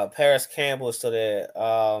 Paris Campbell is still there.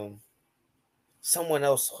 Someone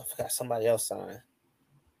else, I forgot somebody else signed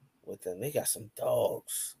with them. They got some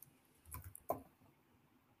dogs.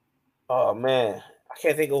 Oh man, I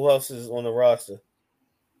can't think of who else is on the roster.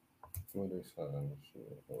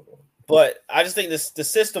 But I just think the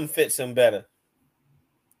system fits him better.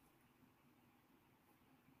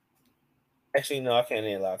 Actually, no, I can't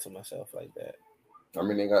even lie to myself like that. I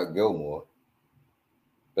mean, they got Gilmore.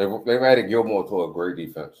 They've added Gilmore to a great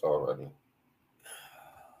defense already.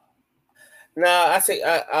 Nah, I say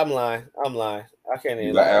I'm lying. I can't even.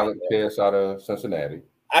 You got lie Alex like Pierce out of Cincinnati.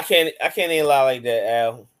 I can't even lie like that,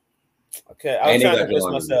 Al. Okay, I was trying to convince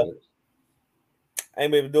myself. I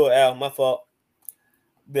ain't able to do it, Al. My fault.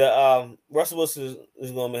 The Russell Wilson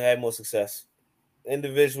is going to have more success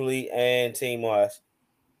individually and team wise.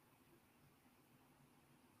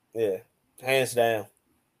 Yeah, hands down.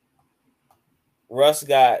 Russ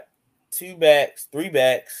got 3 backs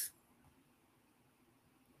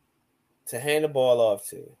to hand the ball off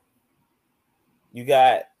to. You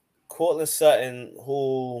got Cortland Sutton,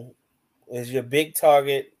 who is your big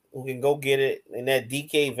target, who can go get it in that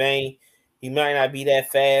DK vein. He might not be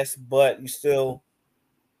that fast, but you still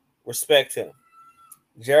respect him.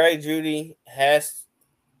 Jerry Jeudy has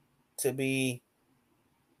to be,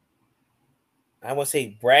 I won't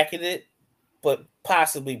say bracketed, but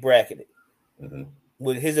possibly bracketed. Mm-hmm.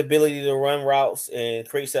 With his ability to run routes and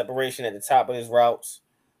create separation at the top of his routes.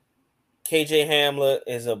 KJ Hamler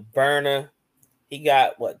is a burner. He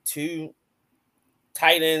got, 2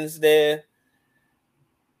 tight ends there.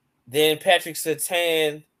 Then Patrick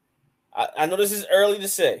Surtain. I know this is early to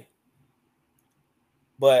say,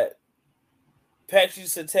 but Patrick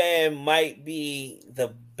Surtain might be the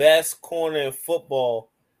best corner in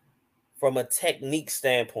football from a technique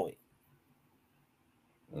standpoint.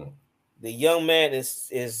 The young man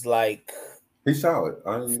is like he's solid.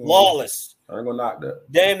 Flawless. I ain't gonna knock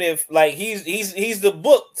that. Damn, if like he's the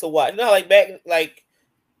book to watch. You know, like back like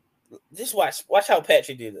just watch how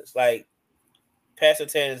Patrick did this. Like Patrick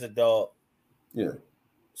Surtain is a dog. Yeah.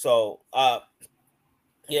 So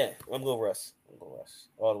yeah, I'm going Russ.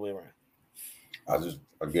 All the way around. I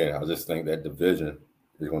just think that division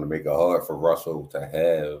is going to make it hard for Russell to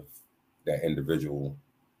have that individual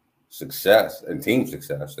success and team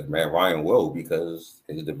success that Matt Ryan will, because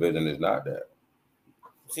his division is not that.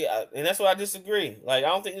 See, and that's why I disagree. Like, I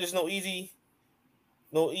don't think there's no easy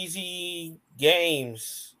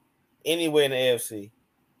games anywhere in the AFC.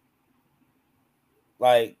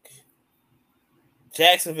 Like,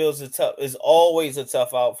 Jacksonville is always a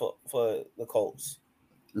tough out for the Colts.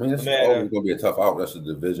 I mean, it's always going to be a tough out. That's a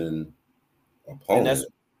division opponent. And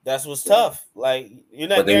that's what's tough. Like, you're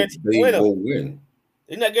not guaranteed to win them.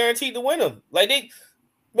 They're not guaranteed to win them. Like,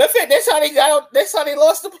 that's how they got out. That's how they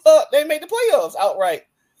lost they made the playoffs outright.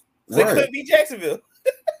 They couldn't beat Jacksonville.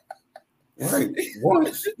 Right.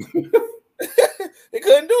 Once. They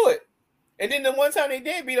couldn't do it. And then the one time they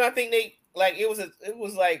did beat them, I think it was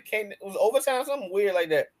overtime, something weird like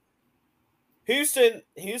that. Houston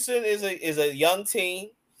is a young team,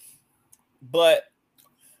 but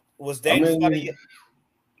was dangerous.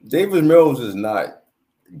 Davis Mills is not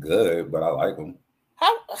good, but I like him. How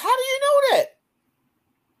do you know that?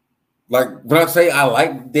 Like, when I say I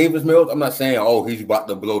like Davis Mills, I'm not saying, he's about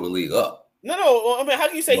to blow the league up. No. I mean, how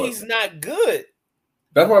can you say he's not good?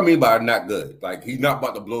 That's what I mean by not good. Like, he's not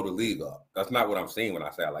about to blow the league up. That's not what I'm saying when I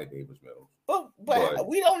say I like Davis Mills. But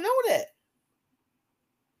we don't know that.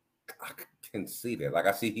 I can see that. Like,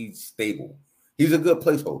 I see he's stable. He's a good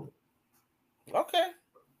placeholder. Okay.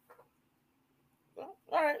 All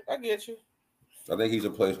right, I get you. I think he's a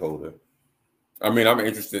placeholder. I mean, I'm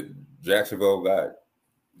interested. Jacksonville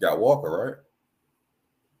got Walker, right?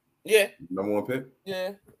 Yeah. Number 1 pick?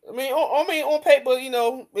 Yeah. I mean, on paper,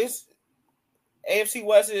 it's AFC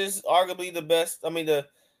West is arguably the best. I mean, the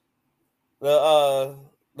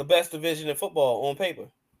best division in football on paper.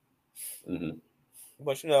 Mm-hmm.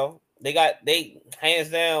 But they hands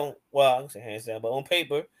down. Well, I don't say hands down, but on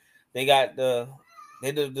paper, they got the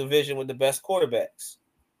division with the best quarterbacks.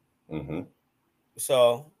 Mm-hmm.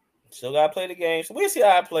 So still gotta play the game. So we'll see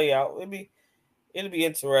how it play out. It'll be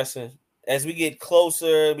interesting as we get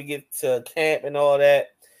closer. We get to camp and all that.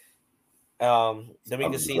 Then we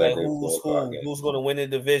can see like who's going to win the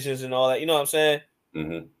divisions and all that. You know what I'm saying?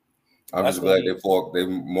 Mm-hmm. I'm just glad they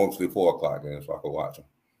mostly 4:00 games, so I can watch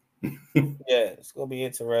them. Yeah, it's gonna be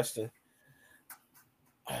interesting.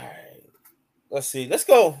 All right, let's see. Let's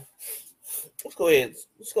go ahead.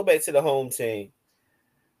 Let's go back to the home team.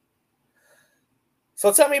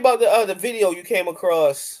 So tell me about the video you came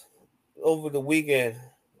across over the weekend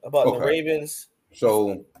about the Ravens.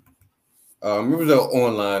 So it was an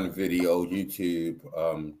online video, YouTube,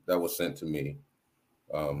 that was sent to me.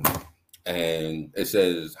 And it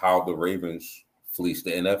says how the Ravens fleeced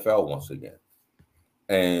the NFL once again.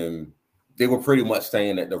 And they were pretty much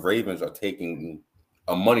saying that the Ravens are taking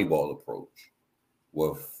a Moneyball approach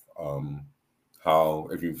with how,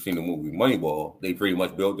 if you've seen the movie Moneyball, they pretty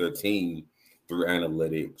much build their team through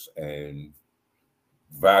analytics and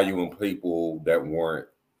valuing people that weren't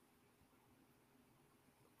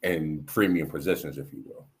in premium positions, if you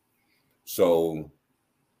will. So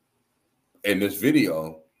in this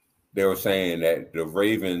video, they were saying that the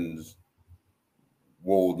Ravens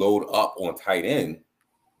will load up on tight end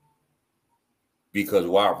because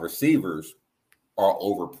wide receivers are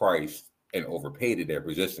overpriced and overpaid at their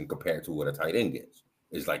position compared to what a tight end gets.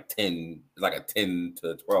 It's like a $10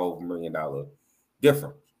 to $12 million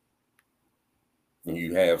difference. When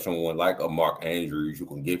you have someone like a Mark Andrews who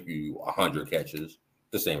can give you 100 catches,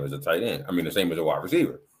 the same as a tight end. I mean, the same as a wide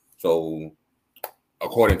receiver. So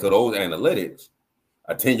according to those analytics,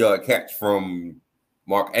 a 10-yard catch from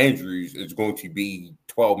Mark Andrews is going to be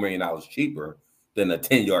 $12 million cheaper than a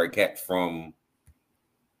 10-yard catch from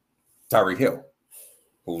Tyreek Hill,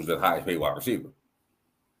 who's the highest paid wide receiver.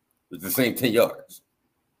 It's the same 10 yards.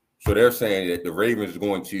 So they're saying that the Ravens are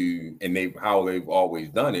going to, and how they've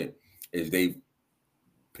always done it, is they've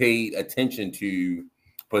paid attention to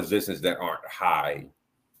positions that aren't high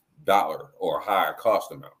dollar or higher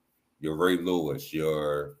cost amount. Your Ray Lewis,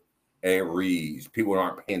 your Ed Reeds, people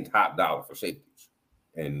aren't paying top dollar for safeties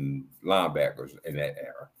and linebackers in that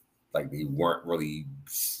era. Like they weren't really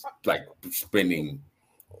like spending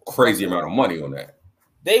crazy amount of money on that.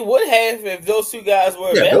 They would have if those two guys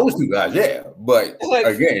were available. Those two guys, yeah. But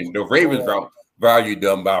again, the Ravens valued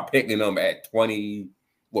them by picking them at 20.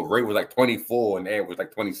 Well, Ray was like 24 and Ed was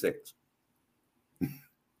like 26.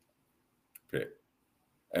 Okay.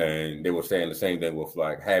 And they were saying the same thing with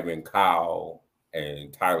like having Kyle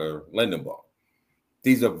and Tyler Lindenbaum.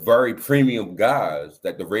 These are very premium guys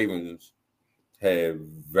that the Ravens have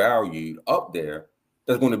valued up there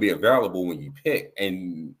that's going to be available when you pick.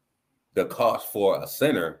 And the cost for a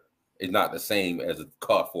center is not the same as the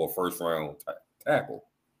cost for a first-round tackle.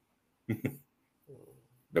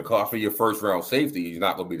 The cost for your first-round safety is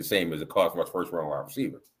not going to be the same as the cost for a first-round wide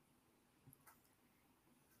receiver.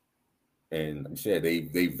 And like I said,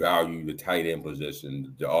 they value the tight end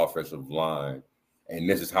position, the offensive line, and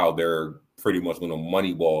this is how they're pretty much going to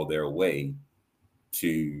moneyball their way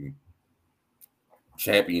to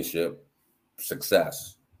championship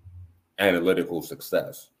success, analytical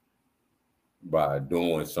success, by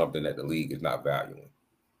doing something that the league is not valuing.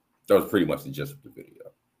 That was pretty much the gist of the video.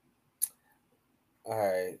 All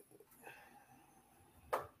right.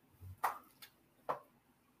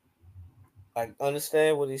 I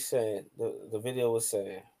understand what he's saying. The video was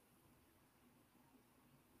saying.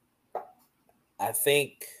 I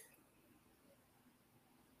think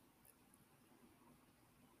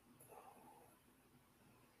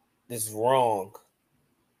this is wrong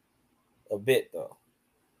a bit though.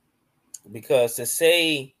 Because to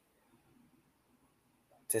say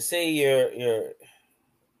you're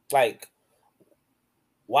like,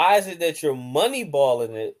 why is it that you're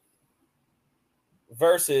moneyballing it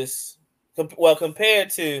versus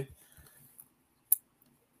compared to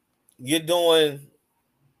you're doing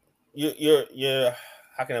you're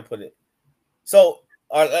how can I put it? So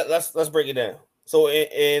let's break it down. So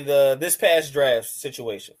in this past draft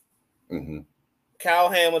situation, Kyle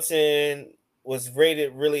Hamilton was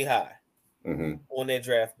rated really high on their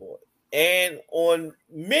draft board and on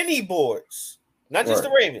many boards, not just the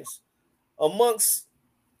Ravens, amongst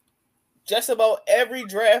just about every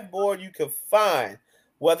draft board you could find,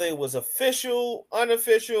 whether it was official,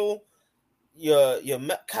 unofficial, your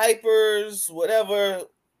Kuipers, whatever.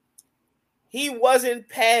 He wasn't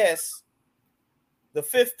past the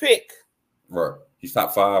 5th pick. Right. He's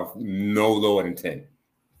top 5, no lower than 10.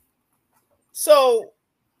 So,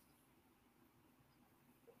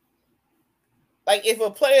 like, if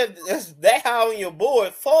a player that's that high on your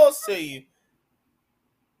board falls to you,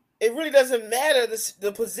 it really doesn't matter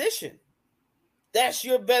the position. That's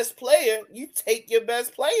your best player. You take your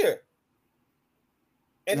best player.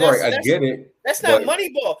 And I get it. That's not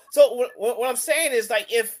Moneyball. So what I'm saying is,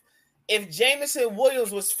 like, if Jameson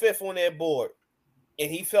Williams was 5th on their board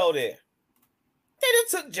and he fell there, they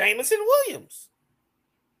done took Jameson Williams.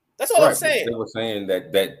 That's all I'm saying. They were saying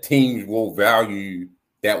that teams will value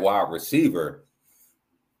that wide receiver.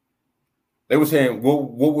 They were saying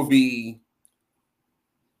what would be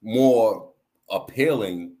more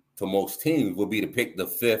appealing to most teams would be to pick the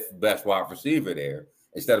 5th best wide receiver there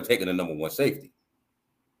instead of taking the number 1 safety.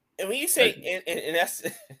 And when you say, and that's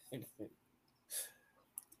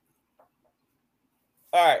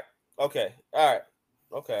all right, okay, all right,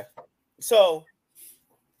 okay. So,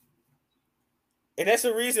 and that's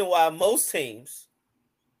the reason why most teams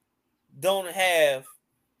don't have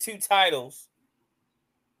 2 titles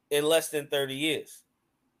in less than 30 years.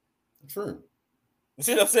 True. You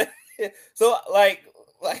see what I'm saying? So, like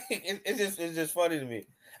it's just funny to me.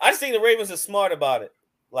 I just think the Ravens are smart about it.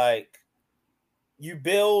 Like, you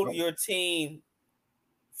build your team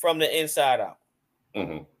from the inside out.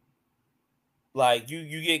 Mm-hmm. Like,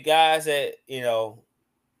 you get guys at,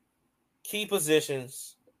 key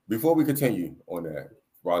positions. Before we continue on that,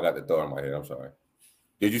 I got the thought in my head. I'm sorry.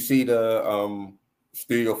 Did you see the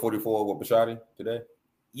Studio 44 with Bisciotti today?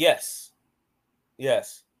 Yes.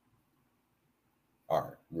 All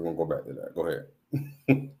right, we're gonna go back to that. Go ahead.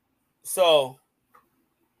 So,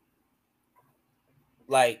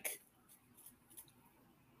 like,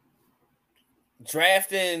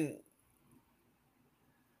 drafting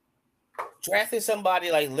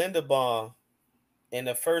somebody like Linderbaum in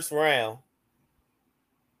the first round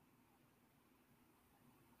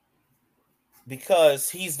because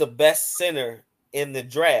he's the best center in the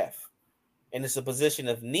draft and it's a position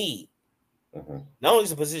of need. Mm-hmm. Not only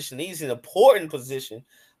is a position of need, it's an important position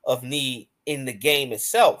of need in the game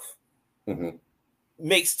itself. Mm-hmm.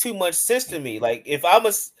 Makes too much sense to me. Like, if I'm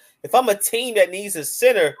a team that needs a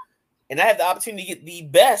center and I have the opportunity to get the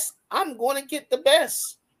best, I'm going to get the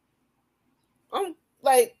best. I'm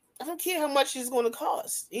like, I don't care how much he's going to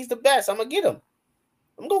cost. He's the best. I'm going to get him.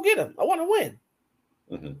 I'm going to get him. I want to win.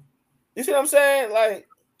 Mm-hmm. You see what I'm saying? Like,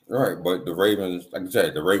 right. But the Ravens, like I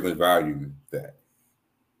said, the Ravens value that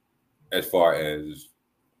as far as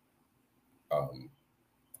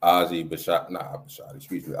Ozzie,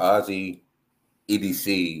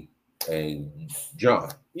 EDC, and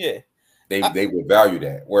John. Yeah. They would value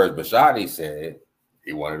that. Whereas Bisciotti said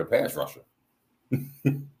he wanted a pass rusher.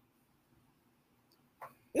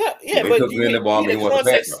 No, yeah, but you hear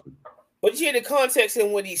the context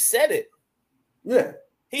in when he said it. Yeah.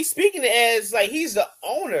 He's speaking as like he's the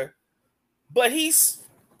owner, but he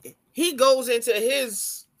goes into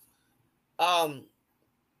his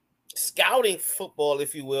scouting football,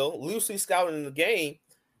 if you will, loosely scouting the game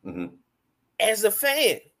as a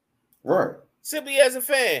fan. Right. Simply as a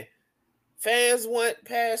fan. Fans want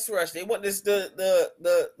pass rush. They want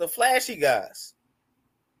the flashy guys.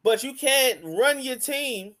 But you can't run your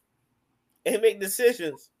team and make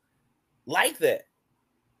decisions like that.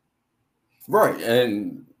 Right.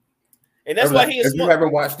 And that's why he is smart. If you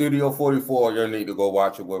haven't watched Studio 44, you'll need to go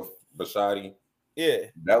watch it with Bisciotti. Yeah.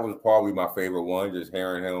 That was probably my favorite one, just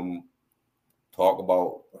hearing him talk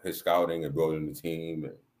about his scouting and building the team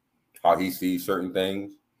and how he sees certain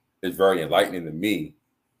things. It's very enlightening to me.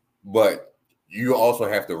 But you also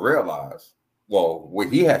have to realize, well, what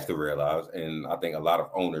he has to realize, and I think a lot of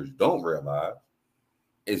owners don't realize,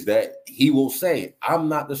 is that he will say, I'm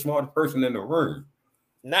not the smartest person in the room.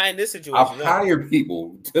 Not in this situation. I've hired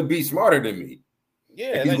people to be smarter than me.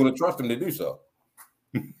 Yeah. And he's going to trust them to do so.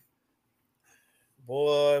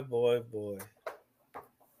 Boy.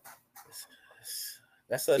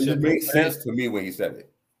 That's such it makes sense to me when he said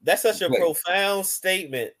it. That's such a profound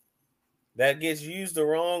statement that gets used the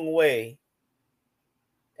wrong way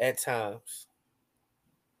at times.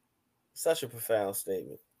 Such a profound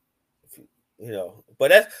statement.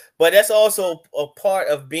 But that's also a part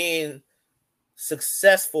of being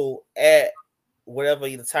successful at whatever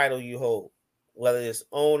the title you hold, whether it's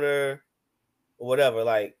owner or whatever.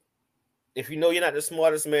 Like, if you know you're not the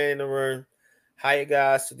smartest man in the room, hire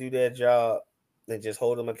guys to do their job and just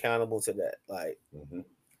hold them accountable to that. Like,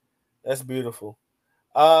 that's beautiful.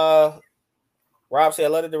 Rob said, I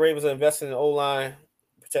love that the Ravens are investing in the O-line,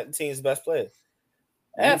 protect the team's best players.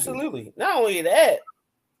 Absolutely. Not only that,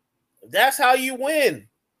 that's how you win.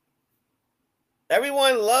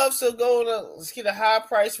 Everyone loves to go to let's get a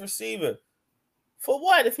high-priced receiver. For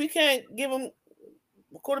what? If we can't give him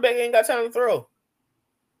a quarterback ain't got time to throw.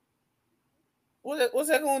 What's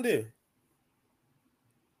that going to do?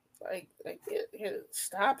 Like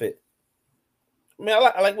stop it. I mean,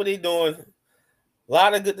 I like what they're doing. A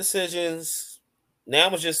lot of good decisions. Now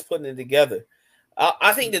I'm just putting it together.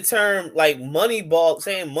 I think the term like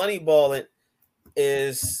saying moneyballing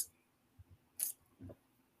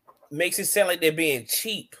makes it sound like they're being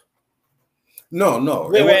cheap. No.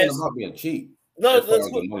 It wasn't about being cheap. No,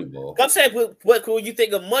 I'm saying when you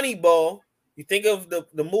think of Moneyball, you think of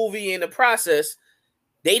the movie and the process.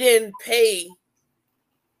 They didn't pay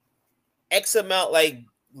X amount, like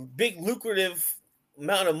big lucrative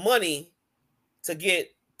amount of money to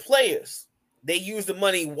get players. They use the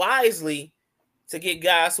money wisely to get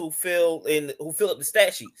guys who fill up the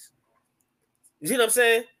stat sheets. You see what I'm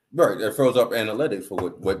saying? Right. That throws up analytics for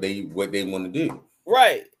what they want to do.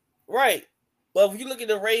 Right. But if you look at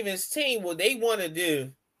the Ravens team, what they want to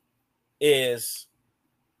do is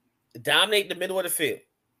dominate the middle of the field,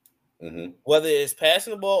 whether it's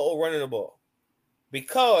passing the ball or running the ball.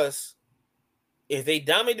 Because if they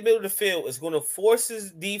dominate the middle of the field, it's going to force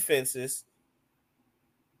his defenses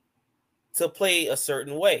to play a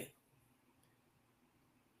certain way.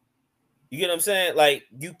 You get what I'm saying? Like,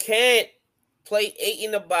 you can't play 8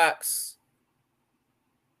 in the box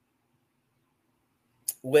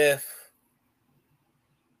with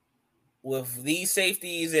these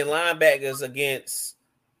safeties and linebackers against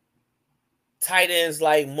tight ends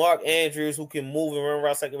like Mark Andrews, who can move and run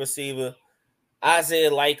routes like a receiver,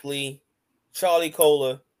 Isaiah Likely, Charlie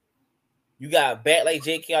Kohler. You got a bat like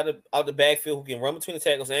J.K. out the backfield who can run between the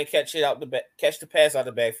tackles and catch the pass out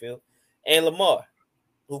the backfield, and Lamar,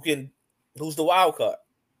 who's the wild card.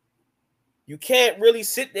 You can't really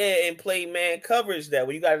sit there and play man coverage that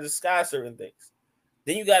way. You got to disguise certain things.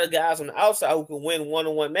 Then you got the guys on the outside who can win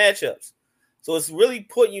one-on-one matchups. So it's really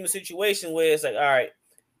putting you in a situation where it's like, all right,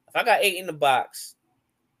 if I got 8 in the box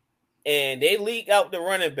and they leak out the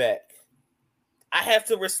running back, I have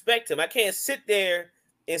to respect him. I can't sit there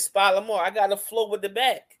and spot Lamar. I got to flow with the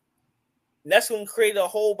back. And that's going to create a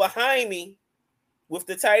hole behind me with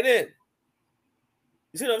the tight end.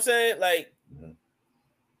 You see what I'm saying? Like,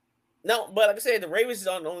 no, but like I said, the Ravens is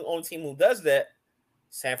on the only team who does that.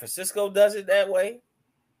 San Francisco does it that way.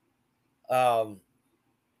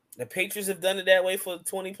 The Patriots have done it that way for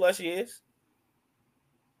 20 plus years.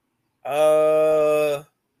 To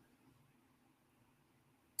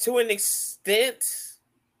an extent,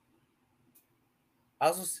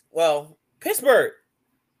 Pittsburgh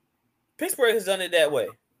has done it that way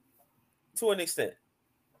to an extent.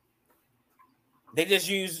 They just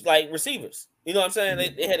use like receivers. You know what I'm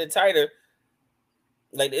saying? They had it tighter.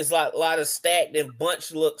 Like, it's a lot of stacked and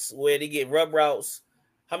bunch looks where they get rub routes.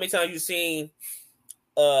 How many times you seen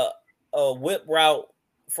a whip route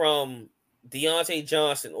from Deontay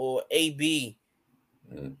Johnson or AB?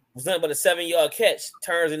 Was nothing but a 7-yard catch,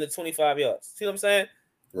 turns into 25 yards. See what I'm saying?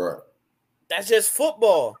 Right. That's just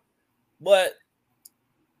football. But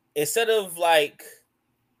instead of like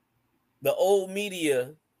the old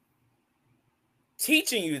media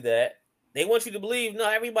teaching you that, they want you to believe, no,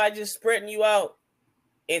 everybody just spreading you out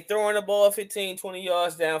and throwing the ball 15, 20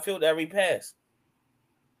 yards downfield every pass.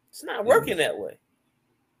 It's not working that way.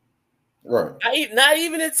 Right. Not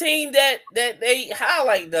even a team that they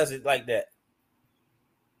highlight does it like that.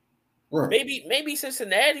 Right. Maybe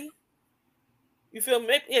Cincinnati. You feel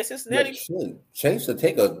me? Yeah, Cincinnati. Chase to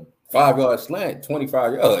take a 5-yard slant,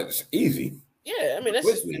 25 yards, easy. Yeah, I mean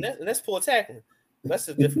that's poor tackling. That's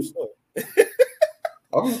a different story.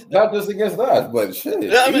 I'm not just against that, but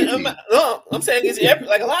shit. I'm saying it's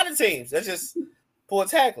like a lot of teams. That's just poor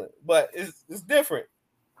tackling, but it's different.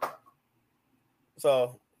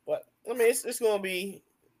 So, but I mean, it's gonna be.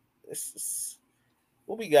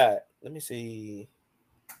 What we got? Let me see.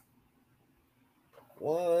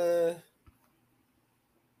 1.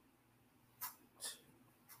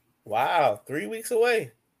 Wow, 3 weeks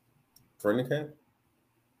away. Training camp?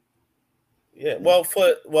 Yeah, well,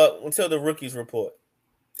 until the rookies report.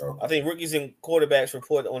 Okay. I think rookies and quarterbacks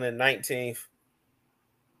report on the 19th,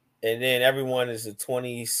 and then everyone is the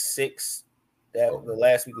 26th. The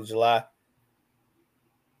last week of July.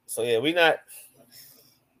 So yeah, we not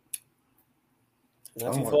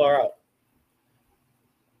too far out.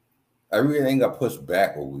 Everything got pushed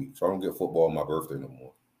back a week, so I don't get football on my birthday no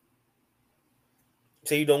more.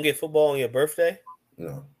 So you don't get football on your birthday?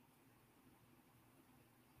 No.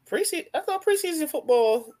 Preseason? I thought preseason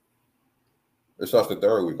football. It starts the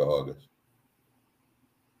 3rd week of August.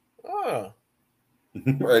 Oh.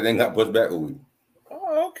 Everything got pushed back a week.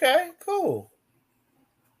 Oh, okay, cool.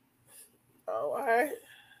 Oh, all right.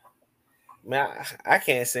 Man, I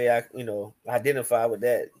can't say I identify with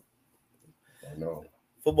that. I know.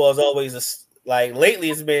 Football is always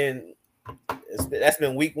lately. That's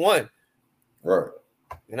been week 1, right?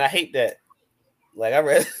 And I hate that. Like I'd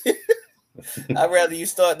rather you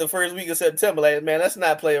start the first week of September. Like, man, let's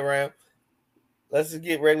not play around. Let's just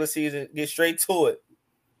get regular season, get straight to it.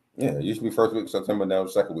 Yeah, it used to be first week of September, now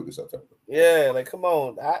second week of September. Yeah, like come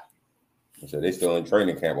on. So they still in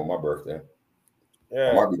training camp on my birthday.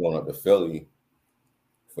 Yeah. I might be going up to Philly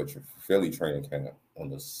for Philly training camp on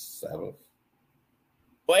the 7th.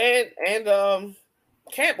 Well, and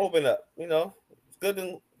camp open up. It's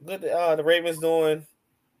good. The Ravens doing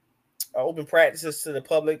open practices to the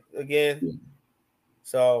public again. Yeah.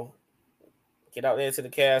 So get out there to the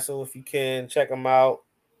castle if you can. Check them out.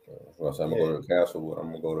 Well, so I'm gonna go to the castle.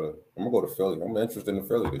 I'm gonna go to Philly. I'm interested in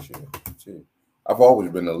Philly this year. Too. I've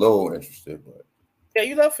always been a little interested, but Yeah,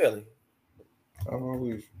 you love Philly. I've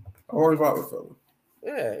always rocked with Philly.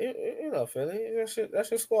 Yeah, you love Philly. That's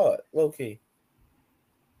your squad, low key.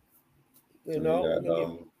 You And know, they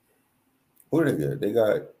got, who did they get? They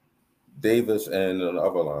got Davis and an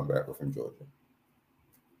other linebacker from Georgia.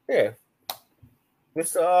 yeah.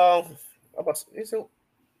 Mr. It's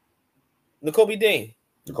Nakobe Dean.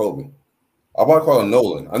 Jacoby. I might call him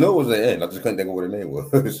Nolan. I know it was the end. I just couldn't think of what her name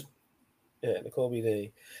was. Yeah, Nakobe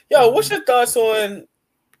Dean. Yo, what's your thoughts on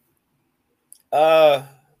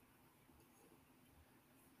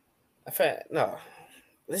no,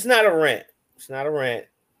 it's not a rant. It's not a rant,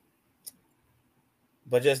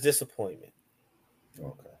 but just disappointment.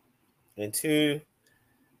 Okay. And two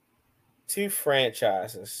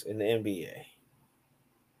franchises in the NBA.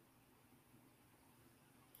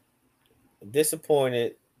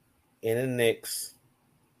 Disappointed in the Knicks.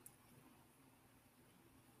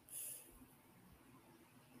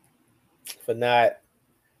 For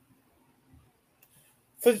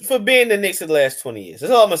being the Knicks for the last 20 years.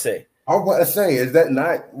 That's all I'm gonna say. I was about to say, is that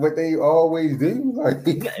not what they always do? Like,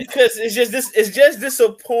 because it's just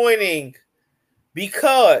disappointing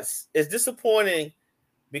because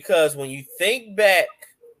when you think back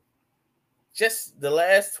just the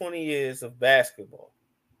last 20 years of basketball,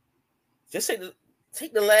 just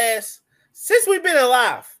take the last since we've been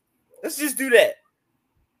alive. Let's just do that.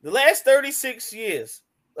 The last 36 years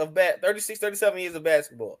of 37 years of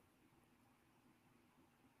basketball.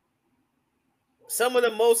 Some of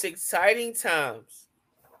the most exciting times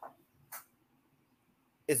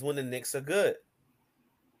is when the Knicks are good.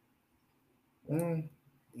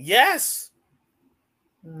 Yes.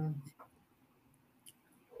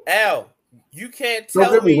 Al, you can't tell me.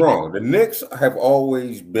 Don't get me wrong. The Knicks have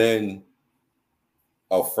always been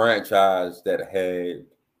a franchise that had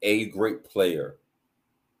a great player.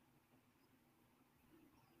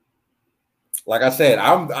 Like I said,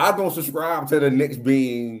 I don't subscribe to the Knicks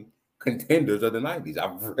being contenders of the 90s.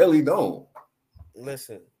 I really don't.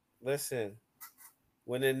 Listen.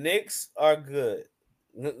 When the Knicks are good,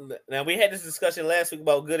 now we had this discussion last week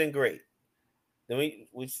about good and great. Then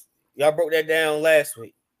y'all broke that down last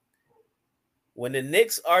week. When the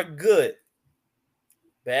Knicks are good,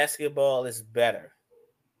 basketball is better.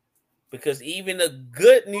 Because even a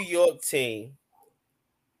good New York team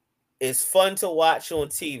is fun to watch on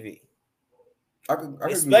TV.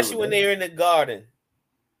 Especially when they're in the Garden.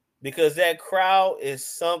 Because that crowd is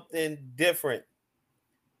something different.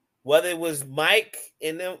 Whether it was Mike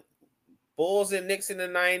and them Bulls and Knicks in the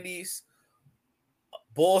 90s,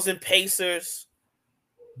 Bulls and Pacers,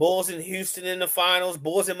 Bulls in Houston in the finals,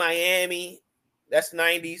 Bulls in Miami, that's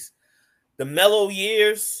 90s. The Melo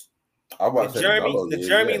years, the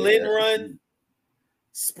Jeremy Lin run,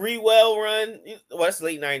 Spreewell run. Well, that's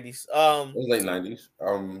late 90s. It was late 90s.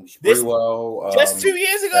 Spreewell. Just 2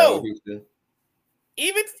 years ago.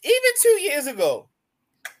 Even 2 years ago.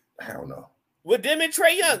 I don't know. With them and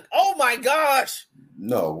Trae Young. Oh my gosh.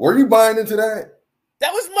 No. Were you buying into that?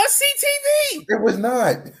 That was must-see TV. It was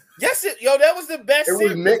not. Yes, that was the best. It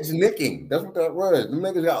was Knicks nicking. That's what that was. The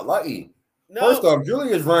niggas got lucky. No. First off,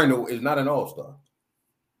 Julius Randle is not an all-star.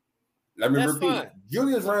 Let me repeat. Fine.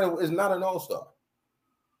 Julius Randle is not an all-star.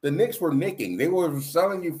 The Knicks were nicking. They were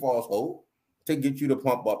selling you false hope to get you to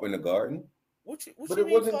pump up in the Garden. But it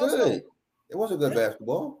wasn't good. Hope? It wasn't good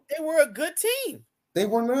basketball. They were a good team. They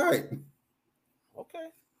were not. Okay.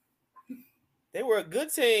 They were a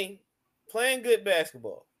good team playing good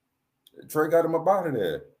basketball. Trae got him up out of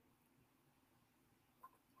there.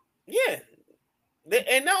 Yeah.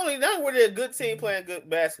 And not only were they a good team playing good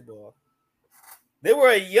basketball, they were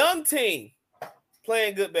a young team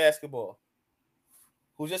playing good basketball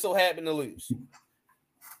who just so happened to lose.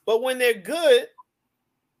 But when they're good,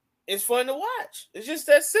 it's fun to watch. It's just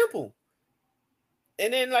that simple.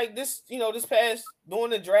 And then like this, this past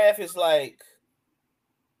during the draft is like,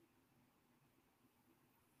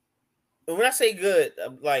 when I say good,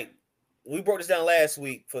 like we broke this down last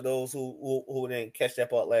week for those who didn't catch that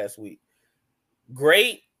part last week.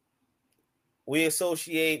 Great, we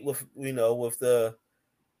associate with with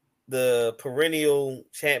the perennial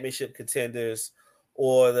championship contenders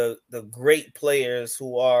or the great players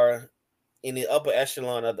who are in the upper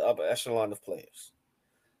echelon of players.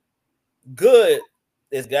 Good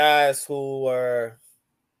is guys who are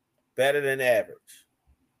better than average.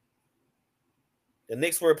 The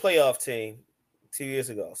Knicks were a playoff team 2 years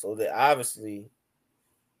ago, so they obviously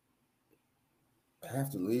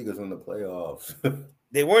Half the league is in the playoffs.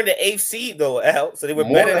 They weren't the 8th seed though, Al, so they were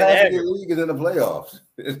More better than than half of average. the league is in the playoffs.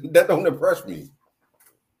 That don't impress me.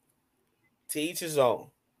 To each his own.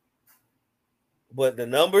 But the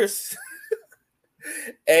numbers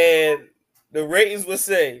and the ratings would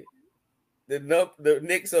say the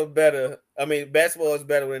Knicks are better. I mean, basketball is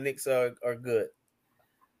better when the Knicks are good.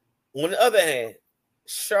 On the other hand,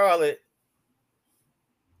 Charlotte,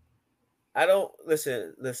 I don't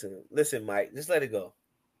listen, Mike. Just let it go.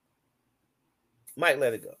 Mike,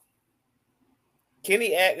 let it go.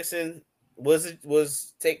 Kenny Atkinson he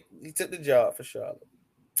took the job for Charlotte.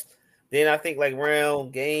 Then I think like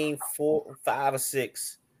around game 4, 5, or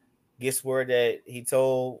 6, gets word that he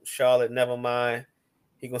told Charlotte, never mind,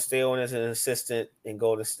 he gonna stay on as an assistant and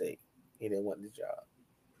go to State. He didn't want the job.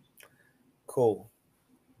 Cool.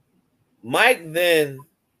 Mike then,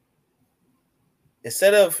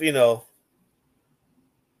 instead of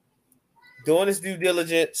doing his due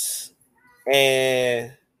diligence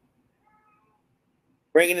and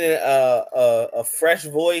bringing in a fresh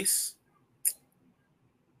voice,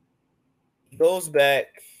 he goes back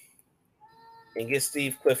and gets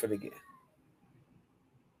Steve Clifford again.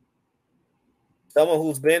 Someone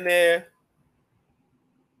who's been there.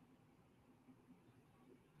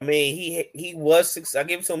 I mean, he was. I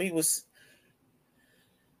give it to him.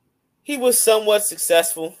 He was somewhat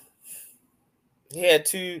successful. He had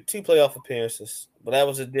two playoff appearances, but that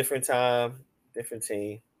was a different time, different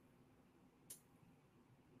team.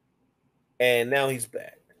 And now he's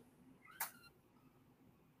back.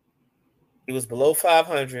 He was below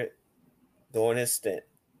 500 during his stint,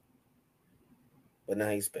 but now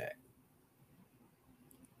he's back.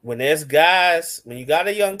 When there's guys, when you got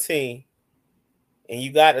a young team and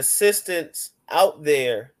you got assistants out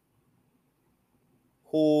there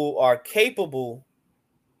who are capable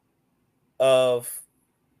of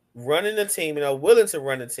running the team and are willing to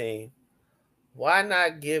run the team, why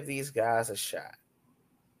not give these guys a shot?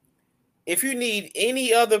 If you need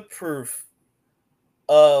any other proof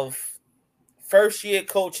of first-year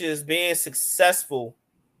coaches being successful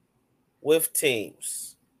with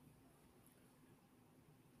teams,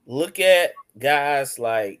 look at guys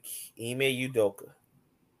like Ime Udoka,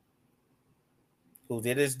 who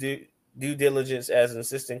did his due diligence as an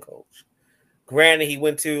assistant coach. Granted, he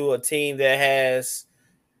went to a team that has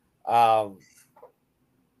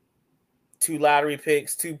 2 lottery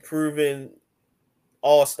picks, 2 proven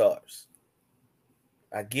all-stars.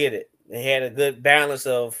 I get it. They had a good balance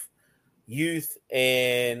of youth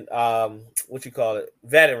and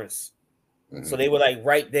veterans. Mm-hmm. So they were like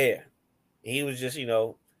right there. He was just,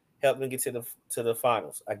 helping get to the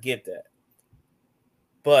finals. I get that.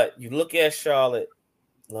 But you look at Charlotte,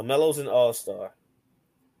 LaMelo's an all-star.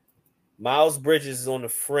 Miles Bridges is on the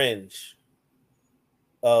fringe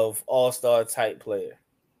of all-star type player.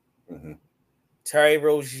 Mm-hmm. Terry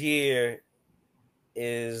Rozier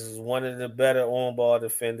is one of the better on-ball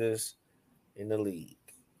defenders in the league.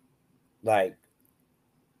 Like,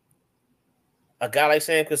 a guy like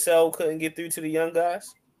Sam Cassell couldn't get through to the young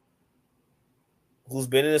guys, who's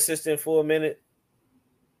been an assistant for a minute.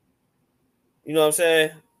 You know what I'm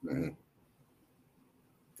saying? Mm-hmm.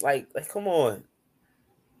 Like, come on.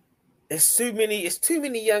 It's too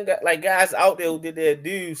many young guys out there who did their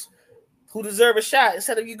dues who deserve a shot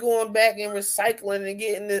instead of you going back and recycling and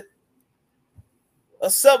getting a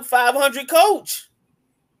sub 500 coach.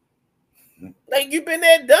 Like, you've been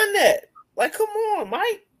there, done that. Like, come on,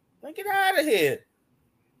 Mike. Like, get out of here.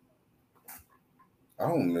 I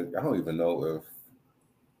don't even know if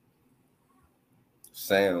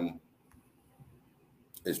Sam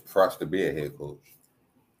is pressed to be a head coach.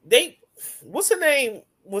 What's the name?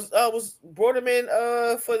 Was brought him in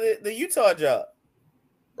for the Utah job.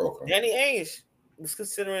 Okay. Danny Ainge was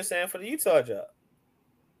considering Sam for the Utah job.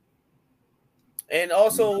 And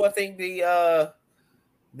also, I think the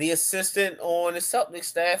assistant on the Celtics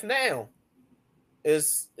staff now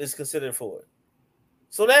is considered for it.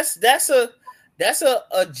 So that's a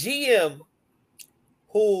GM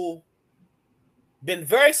who been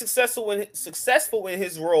very successful in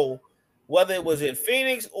his role, whether it was in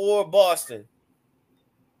Phoenix or Boston,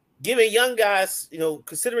 giving young guys,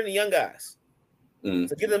 considering the young guys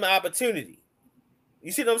to give them an opportunity.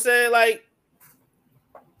 You see what I'm saying? Like,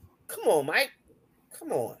 come on, Mike.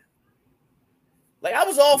 Come on. Like, I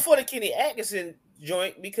was all for the Kenny Atkinson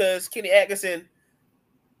joint because Kenny Atkinson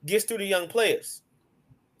gets through the young players.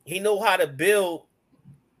 He know how to build,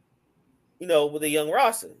 with a young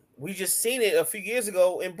roster. We just seen it a few years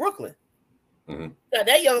ago in Brooklyn. Mm-hmm. Got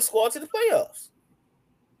that young squad to the playoffs.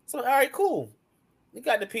 So, all right, cool. They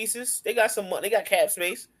got the pieces. They got some money. They got cap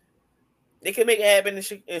space. They can make it happen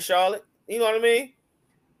in Charlotte. You know what I mean?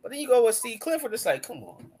 But then you go with Steve Clifford. It's like, come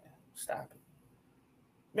on, man, stop it.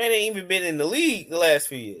 Man ain't even been in the league the last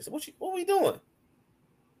few years. What we doing?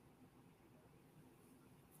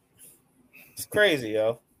 It's crazy,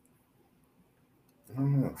 yo. I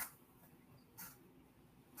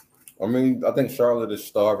mean, I think Charlotte is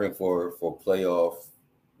starving for playoff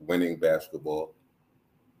winning basketball,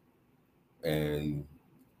 and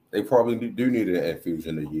they probably do need an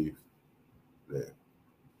infusion of youth there,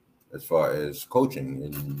 as far as coaching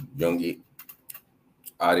and young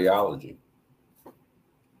ideology.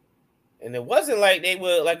 And it wasn't like they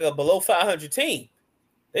were like a below 500 team.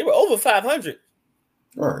 They were over 500.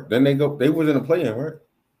 All right, then they was in the play-in, right?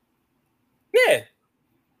 Yeah,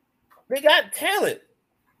 they got talent.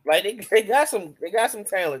 Like they got some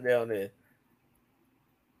talent down there,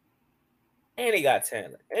 and they got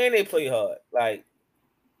talent, and they play hard. Like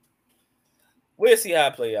we'll see how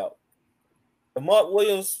it play out. The Mark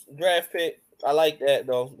Williams draft pick, I like that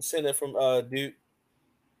though. Center from Duke.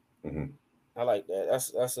 Mm-hmm. I like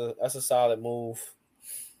that. That's a solid move.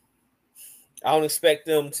 I don't expect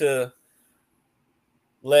them to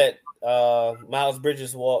let Miles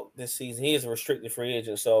Bridges walk this season. He is a restricted free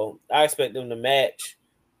agent, so I expect them to match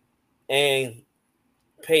and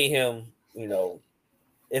pay him, you know,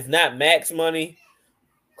 if not max money,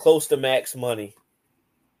 close to max money.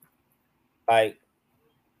 Like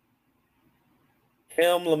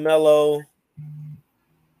him, LaMelo,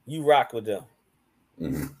 you rock with them.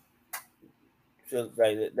 Mm-hmm. So,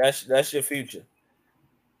 like that's your future.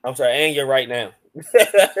 I'm sorry, and you're right now.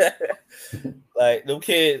 Like them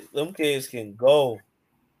kids can go.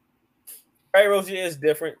 Terry Rozier is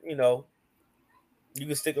different, you know. You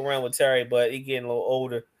can stick around with Terry, but he getting a little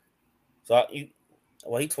older. So he's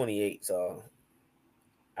 28, so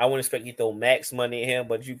I wouldn't expect you to throw max money at him,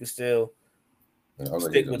 but you can still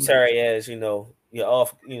stick with Terry as, you know, your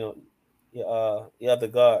off, you know, your other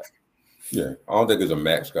guard. Yeah, I don't think he's a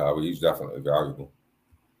max guy, but he's definitely valuable.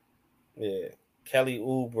 Yeah. Kelly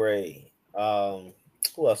Oubre.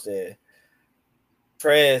 Who else there?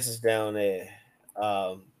 Trez is down there.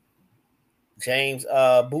 James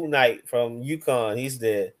Bootnight from UConn, he's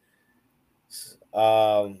there.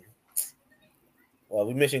 Well,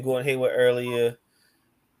 we mentioned Gordon Hayward earlier.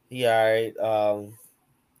 He all right.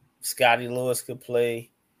 Scotty Lewis could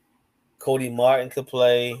play. Cody Martin could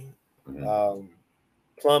play. Mm-hmm.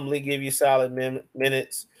 Plumlee give you solid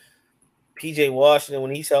minutes. PJ Washington,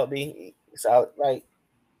 when he's healthy, solid. Like,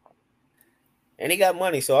 and he got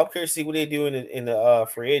money, so I'm curious to see what they do in the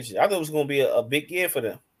free agent. I thought it was going to be a big year for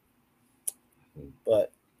them,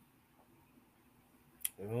 but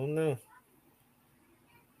I don't know.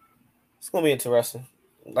 It's going to be interesting.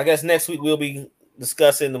 I guess next week we'll be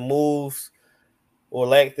discussing the moves or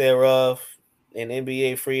lack thereof in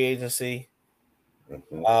NBA free agency,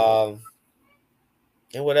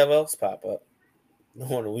 and whatever else pop up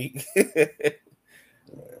on the week.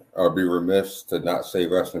 I'll be remiss to not say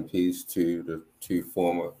rest in peace to the two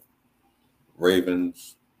former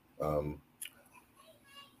Ravens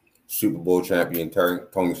Super Bowl champion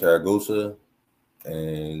Tony Saragusa,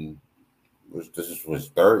 and this was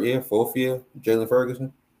fourth year, Jalen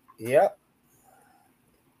Ferguson. Yep.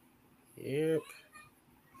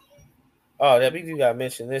 Oh, that we do got to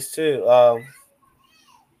mention this too.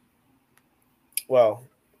 Well,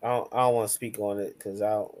 I don't want to speak on it because I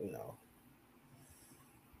don't, you know,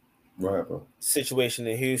 Right, bro. Situation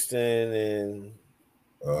in Houston and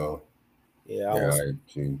I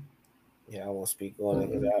won't speak on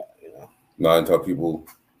it because not until people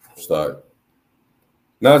start.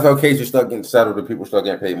 Not until cases start getting settled and people start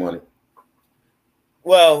getting paid money.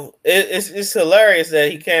 Well, it's hilarious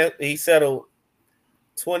that he settled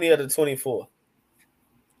 20 of the 24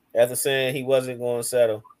 after saying he wasn't going to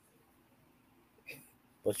settle,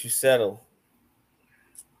 but you settle.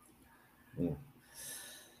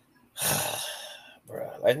 Bro,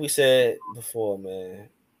 like we said before, man,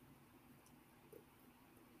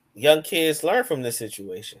 young kids learn from this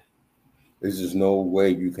situation. There's just no way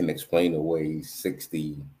you can explain away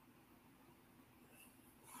 60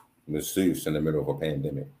 masseuse in the middle of a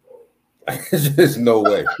pandemic. There's just no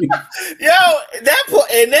way. Yo, that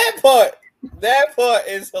part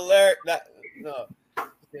is hilarious. No,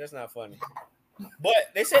 that's not funny. But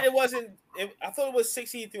they said it wasn't. I thought it was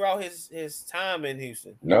 60 throughout his time in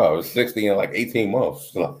Houston. No, it was 60 in like 18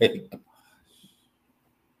 months.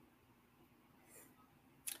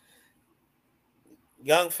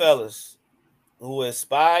 Young fellas who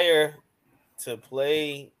aspire to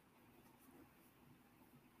play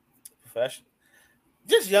professional,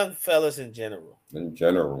 just young fellas in general.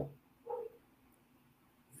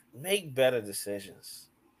 Make better decisions.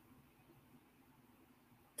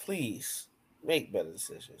 please make better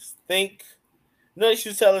decisions. Think. You know, you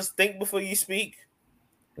should tell us think before you speak.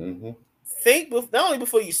 Mm-hmm. Think not only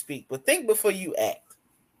before you speak, but think before you act.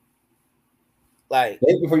 Like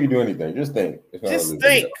think before you do anything. Just think. Just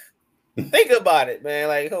think. Think about it, man.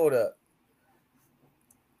 Like, hold up.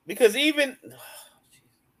 Because even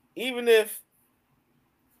if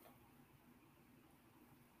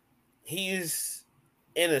he's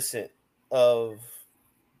innocent of,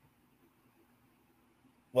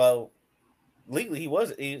 well, legally he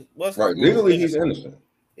was right. Legally he's innocent.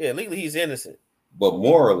 Yeah, legally he's innocent. But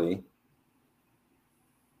morally,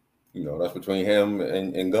 you know, that's between him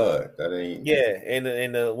and God. That ain't. Yeah,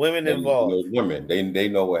 and the women involved. Those women, they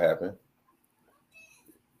know what happened.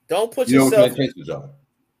 Don't put yourself. Know what the intentions are.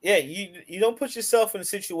 Yeah, you don't put yourself in a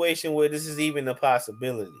situation where this is even a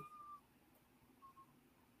possibility.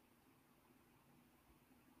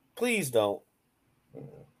 Please don't,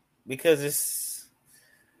 because it's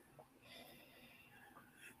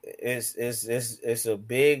a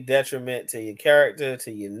big detriment to your character,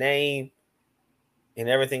 to your name, and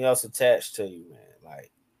everything else attached to you, man.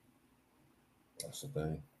 Like, that's the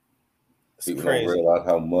thing. People don't realize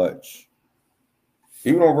how much.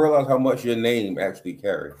 People don't realize how much your name actually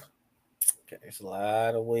carries. It's a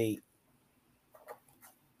lot of weight.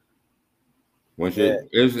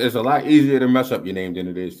 It's a lot easier to mess up your name than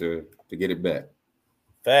it is to get it back.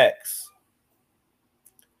 Facts.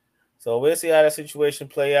 So we'll see how that situation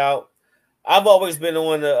play out. I've always been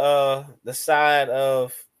on the side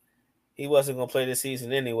of he wasn't going to play this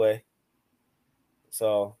season anyway.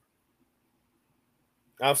 So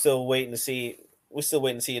I'm still waiting to see. We're still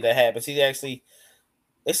waiting to see if that happens.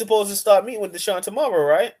 They're supposed to start meeting with Deshaun tomorrow,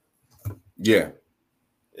 right? Yeah.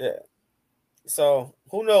 Yeah. So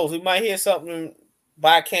who knows? We might hear something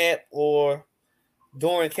by camp or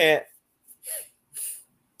during camp.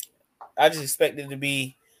 I just expect it to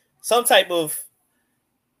be some type of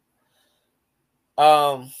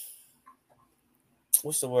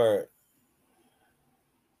what's the word?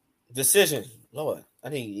 Decision. Lord, I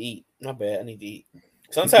need to eat. My bad. I need to eat.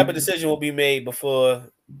 Some type of decision will be made before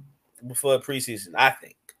preseason, I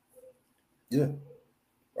think. Yeah.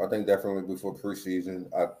 I think definitely before preseason.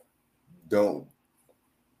 I don't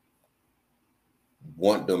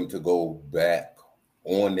want them to go back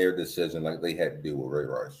on their decision like they had to do with Ray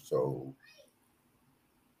Rice. So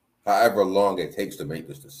however long it takes to make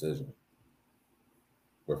this decision,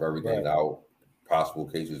 with everything out, possible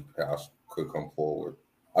cases could come forward.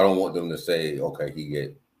 I don't want them to say, okay, he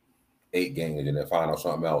get 8 games and then find out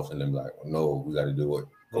something else and then be like, no, we got to do it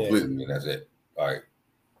completely and that's it. All right.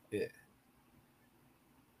 Yeah.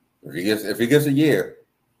 If he gets a year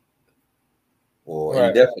or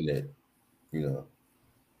indefinite, you know.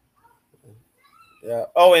 Yeah.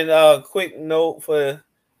 Oh, and quick note for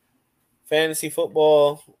fantasy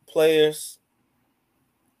football players.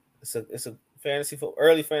 It's a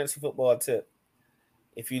early fantasy football tip.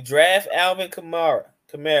 If you draft Alvin Kamara,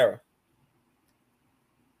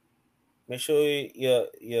 make sure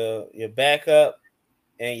your backup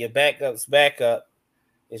and your backup's backup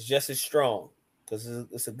is just as strong, because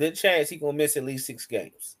it's a good chance he's gonna miss at least 6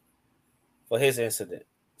 games for his incident.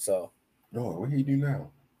 So, what do you do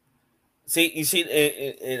now? You see,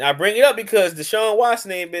 and I bring it up because Deshaun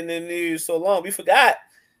Watson ain't been in the news so long. We forgot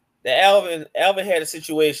that Alvin had a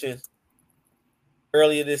situation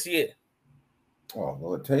earlier this year. Oh,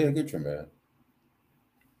 well, tell you to get your man.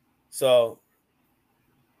 So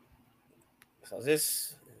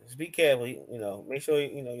just be careful. You know, make sure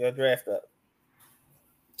your draft up.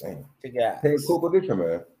 Damn. Hey, Cooper, get your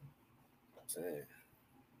man.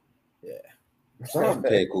 Yeah. Shout out to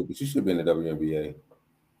Ted Cooper. She should be in the WNBA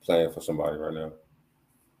playing for somebody right now.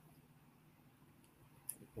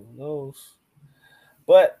 Who knows?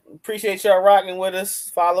 But appreciate y'all rocking with us.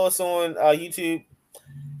 Follow us on YouTube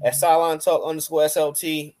at Sideline Talk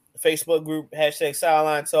 _SLT, Facebook group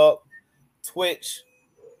 #Sideline Talk, Twitch,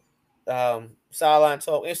 Sideline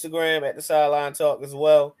Talk, Instagram at the Sideline Talk as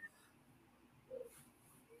well.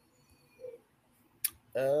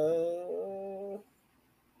 I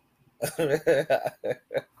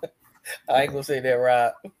ain't gonna say that,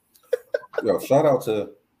 Rob. Yo, shout out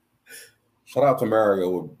to Mario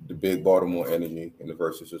with the big Baltimore energy in the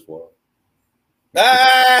verses as well.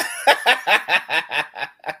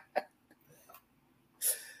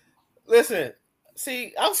 Listen,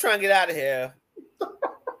 see, I was trying to get out of here,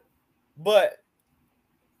 but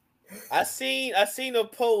I seen a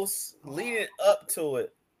post leading up to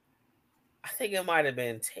it. I think it might have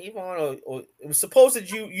been Tavon or it was supposed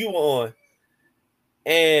that you were on,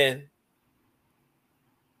 and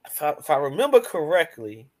if I remember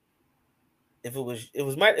correctly, it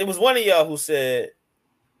was one of y'all who said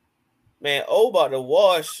Man, about to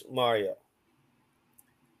wash Mario.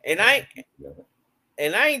 And I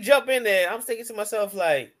ain't jump in there. I'm thinking to myself,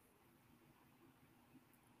 like,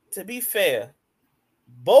 to be fair,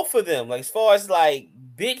 both of them, like as far as like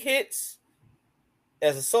big hits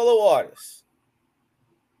as a solo artist,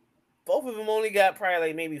 both of them only got probably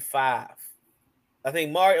like maybe 5. I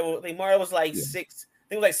think Mario was like 6. I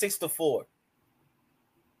think like 6-4.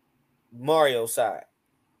 Mario side.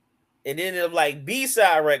 And then of like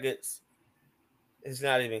B-side records, it's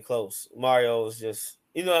not even close. Mario is just,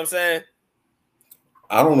 you know what I'm saying?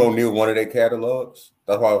 I don't know neither one of their catalogs.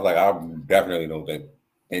 That's why I was like, I definitely don't think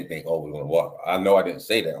anything over going to watch. I know I didn't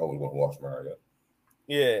say that over going to watch Mario.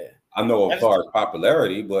 Yeah. I know as far as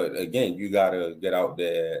popularity, but again, you gotta get out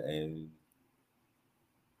there and you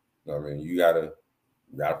know what I mean, you gotta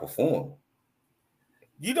perform.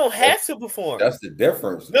 You don't have to perform. That's the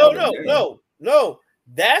difference. No.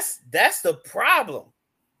 That's the problem.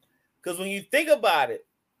 Because when you think about it,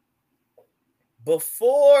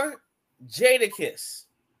 before Jadakiss,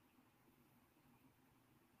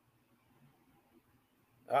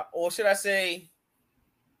 or should I say,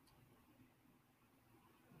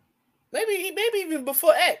 maybe even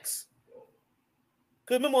before X.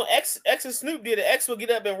 Because remember when X and Snoop did it, X would get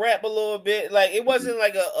up and rap a little bit. Like, it wasn't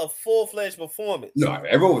like a full-fledged performance. No,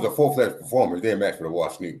 everyone was a full-fledged performer. They didn't match for the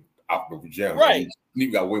watch Snoop out the gym. Right.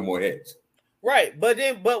 Snoop got way more hits. Right. But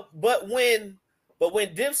when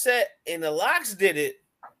Dipset and the Lox did it,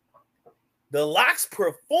 the Lox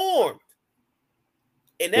performed.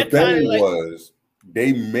 And that kind of like was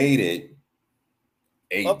they made it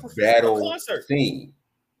a battle scene.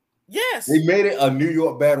 Yes. They made it a New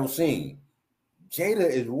York battle scene. Jada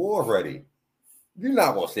is war ready. You're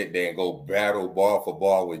not gonna sit there and go battle bar for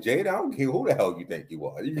bar with Jada. I don't care who the hell you think you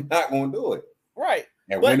are. You're not gonna do it. Right.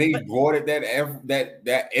 And when they brought it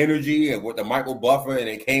that energy and with the Michael Buffer and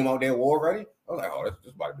it came out there war ready, I was like, oh,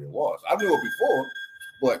 this about to be a wash. I knew it before,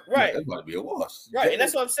 but right, it's about to be a wash. Right, Jada, and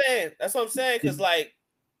that's what I'm saying. Because like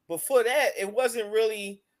before that, it wasn't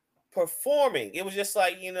really performing. It was just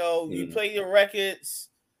like, you know, you play your records.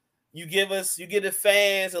 You give the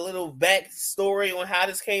fans a little backstory on how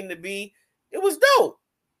this came to be. It was dope.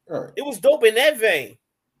 Right. It was dope in that vein.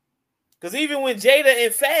 Because even when Jada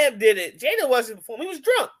and Fab did it, Jada wasn't performing. He was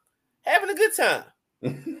drunk, having a good time.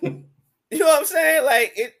 You know what I'm saying?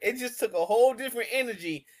 Like, it just took a whole different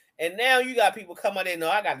energy. And now you got people come out there, no,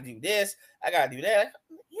 I got to do this. I got to do that. Like,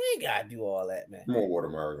 you ain't got to do all that, man. More water,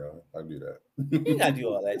 Mario. I do that. You ain't got to do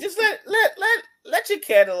all that. Just let your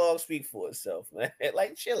catalog speak for itself, man.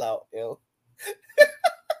 Like, chill out, yo.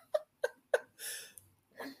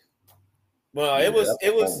 Well, it was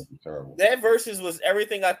that versus was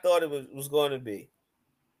everything I thought it was going to be.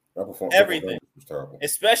 Everything was terrible.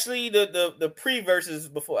 Especially the pre-verses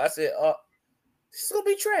before. I said, this is gonna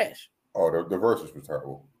be trash. Oh, the verses was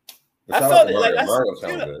terrible. I felt it like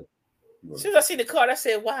as soon as I see the card, I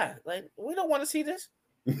said, why? Like, we don't want to see this.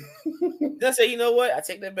 Then I said, you know what? I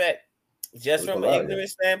take that back. Just from an ignorant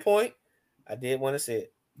standpoint, I did want to see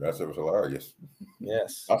it. That shit was hilarious.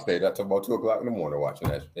 Yes. I stayed up till about 2:00 in the morning watching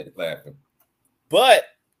that shit, laughing. But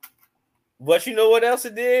you know what else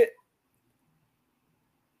it did?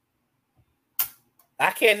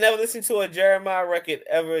 I can't never listen to a Jeremiah record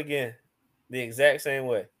ever again the exact same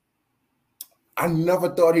way. I never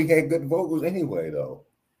thought he had good vocals anyway, though.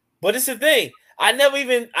 But it's the thing. I never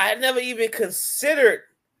even considered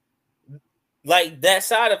like that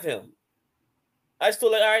side of him. I just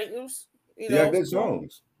thought like, all right, it was, you know, good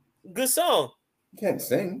songs. Good song. You can't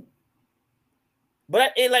sing.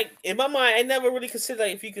 But in my mind, I never really considered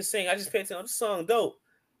like if you could sing. I just paid attention. The song dope.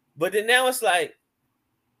 But then now it's like,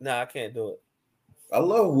 nah, I can't do it. I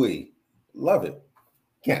love We. Love it.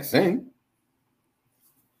 Can't sing.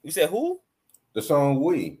 You said who? The song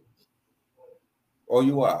We.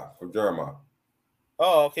 O-U-I from Jeremiah.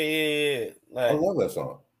 Oh, okay, yeah. Like, I love that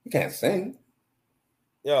song. You can't sing.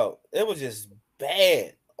 Yo, it was just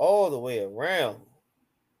bad all the way around.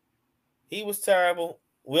 He was terrible.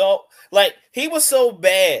 He was so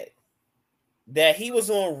bad that he was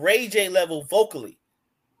on Ray J level vocally.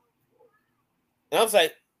 And I was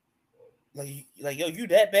like, yo, you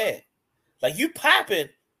that bad. Like, you popping,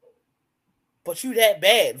 but you that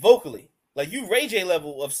bad vocally. Like, you Ray J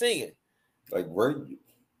level of singing. Like,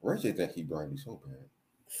 Ray J think he brandy so bad.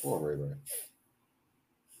 Poor Ray Ray.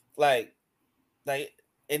 Like,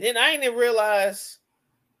 and then I didn't realize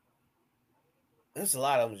there's a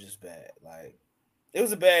lot of them just bad. Like, it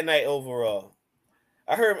was a bad night overall.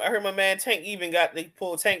 I heard my man Tank they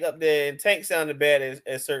pulled Tank up there, and Tank sounded bad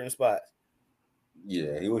at certain spots.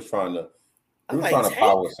 Yeah, he was trying to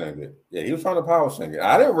power sing it. Yeah, he was trying to power sing it.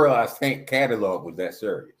 I didn't realize Tank catalog was that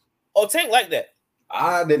serious. Oh, Tank like that.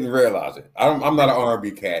 I didn't realize it. I'm not an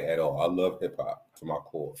R&B cat at all. I love hip hop to my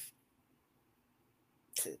core.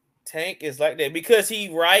 Tank is like that because he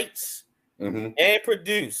writes and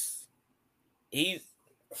produce.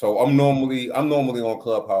 So I'm normally on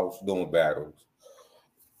Clubhouse doing battles,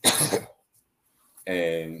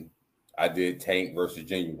 and I did Tank versus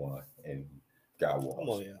Genuine and got lost. Come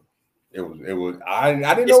on, yeah. It was I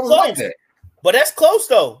didn't know it was like that. But that's close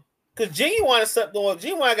though, because Genuine is something doing.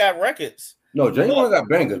 Genuine got records. No, Genuine got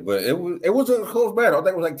bangers, but it wasn't a close battle. I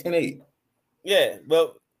think it was like 10-8. Yeah,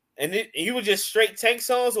 but you were just straight Tank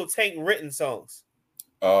songs or Tank written songs?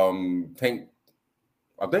 Tank,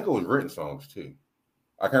 I think it was written songs too.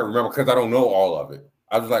 I can't remember because I don't know all of it.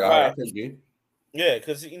 I was like, all right, I can get. Yeah,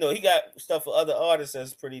 because he got stuff for other artists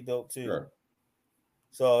that's pretty dope too. Sure.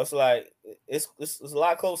 So it's like it's a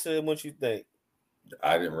lot closer than what you think.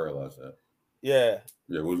 I didn't realize that. Yeah.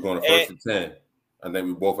 Yeah, we was going to first to 10. And then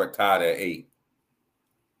we both got tied at 8.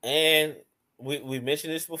 And we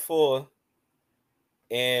mentioned this before,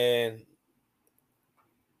 and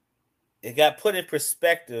it got put in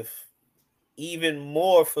perspective even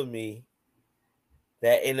more for me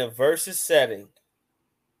that in a versus setting,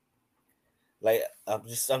 like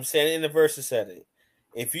I'm saying in the versus setting,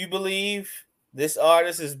 if you believe this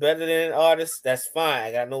artist is better than an artist, that's fine.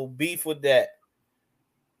 I got no beef with that.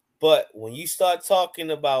 But when you start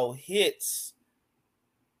talking about hits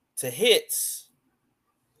to hits,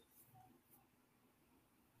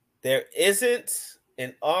 there isn't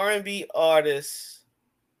an R&B artist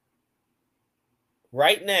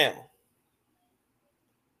right now.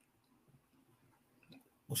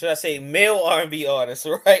 Or should I say male R&B artist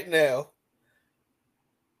right now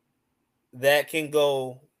that can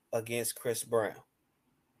go against Chris Brown.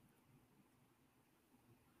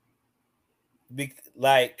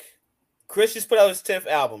 Like, Chris just put out his 10th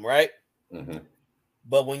album, right? Mm-hmm.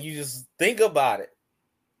 But when you just think about it,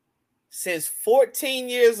 since 14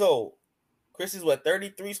 years old, Chris is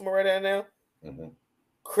 33, somewhere right there now. Mm-hmm.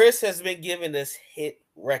 Chris has been giving us hit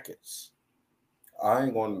records. I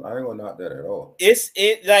ain't gonna knock that at all.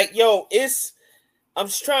 I'm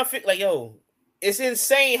just trying to figure, like, yo, it's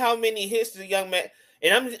insane how many hits the young man,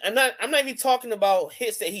 and I'm not even talking about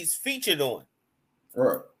hits that he's featured on.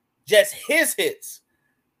 Right. Just his hits.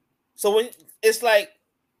 So when it's like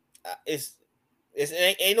it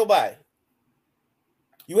ain't nobody.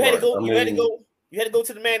 You had to go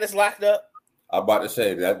to the man that's locked up. I'm about to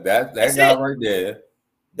say that guy right there.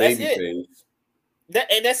 That's it.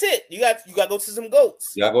 That's it. You got to go to some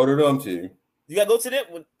goats. You got to go to them too. You got to go to them.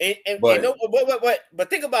 But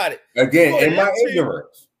think about it. Again, in my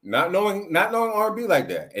ignorance, not knowing R&B like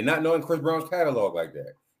that, and not knowing Chris Brown's catalog like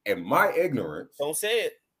that, in my ignorance, don't say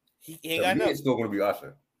it. He ain't got enough. It's still going to be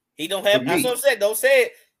Usher. He don't have. That's what I'm saying. Don't say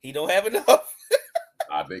it. He don't have enough.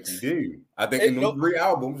 I think he do. I think in those 3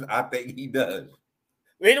 albums, I think he does.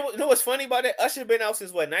 You know what's funny about that? Usher been out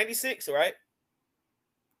since 96, right?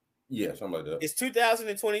 Yeah, something like that. It's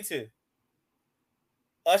 2022.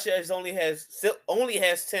 Usher only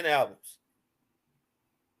has 10 albums.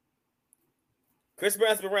 Chris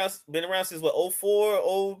Brown's been around since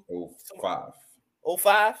 04, 05.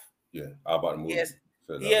 05? Yeah, I'm about to move.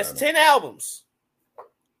 He has 10 albums.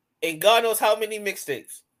 And God knows how many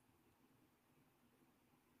mixtapes.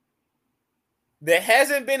 There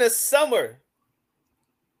hasn't been a summer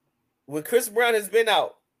when Chris Brown has been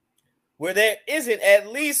out where there isn't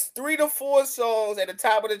at least 3 to 4 songs at the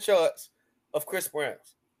top of the charts of Chris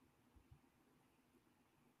Brown's.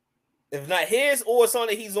 If not his or a song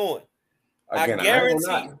that he's on. Again, I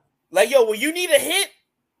guarantee. Like, yo, when you need a hit,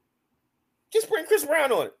 just bring Chris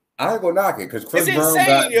Brown on it. I ain't gonna knock it because Chris Brown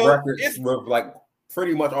got records with like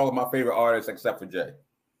pretty much all of my favorite artists except for Jay.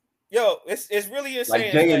 Yo, it's really insane.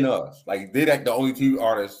 Like Jay and us. Like they're like the only 2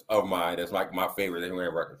 artists of mine that's like my favorite that we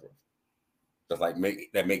have records with. Just like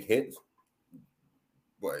make hits.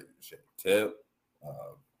 But shit, Tip,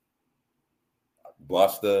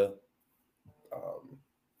 Busta,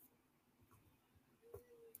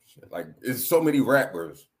 like it's so many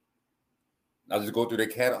rappers. I just go through their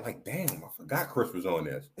catalog. Like, damn, I forgot Chris was on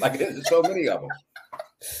this. Like, there's so many of them.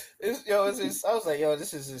 I was like, yo,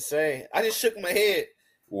 this is insane. I just shook my head.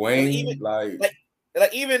 Wayne,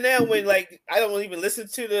 even now when like I don't even listen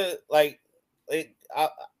to the I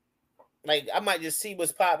might just see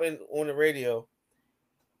what's popping on the radio.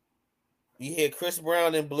 You hear Chris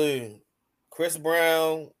Brown and Blue, Chris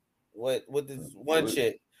Brown with this one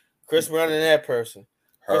chick, Chris Brown and that person,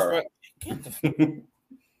 her.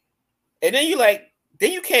 And then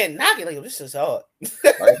you can't knock it. Like, this is hard.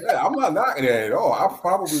 Like I'm not knocking it at all. I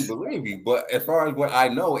probably believe you, but as far as what I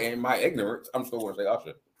know and my ignorance, I'm still going to say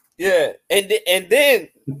Usher. Yeah, and then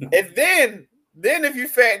if you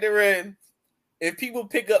factor in if people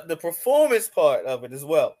pick up the performance part of it as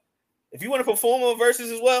well, if you want to perform on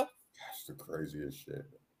versus as well, that's the craziest shit.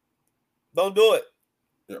 Don't do it.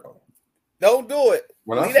 Yeah. Don't do it.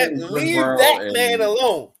 Leave that man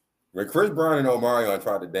alone. When Chris Brown and Omarion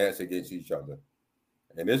tried to dance against each other,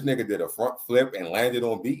 and this nigga did a front flip and landed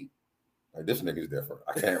on beat, like this nigga's different.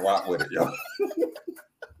 I can't rock with it, yo.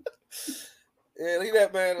 Yeah, leave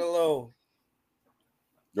that man alone.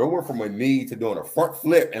 Yo went from a knee to doing a front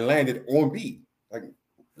flip and landed on beat. Like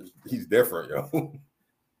he's different, yo.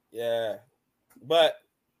 Yeah, but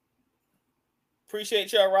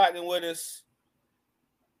appreciate y'all rocking with us.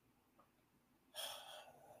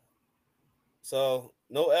 So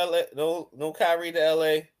no LA, no Kyrie to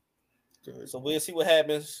LA. Good. So we'll see what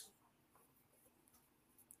happens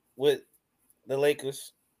with the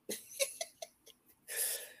Lakers.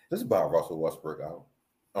 This is about Russell Westbrook out.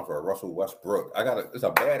 I'm for Russell Westbrook. It's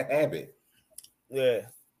a bad habit. Yeah.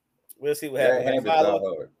 We'll see what happens.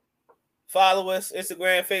 Follow us,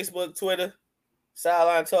 Instagram, Facebook, Twitter,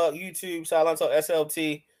 Sideline Talk, YouTube, Sideline Talk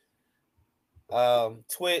SLT,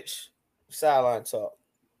 Twitch, Sideline Talk.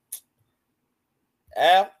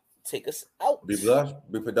 Al, take us out. Be blessed,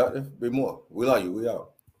 be productive, be more. We love you. We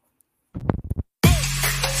out.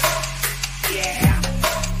 Yeah.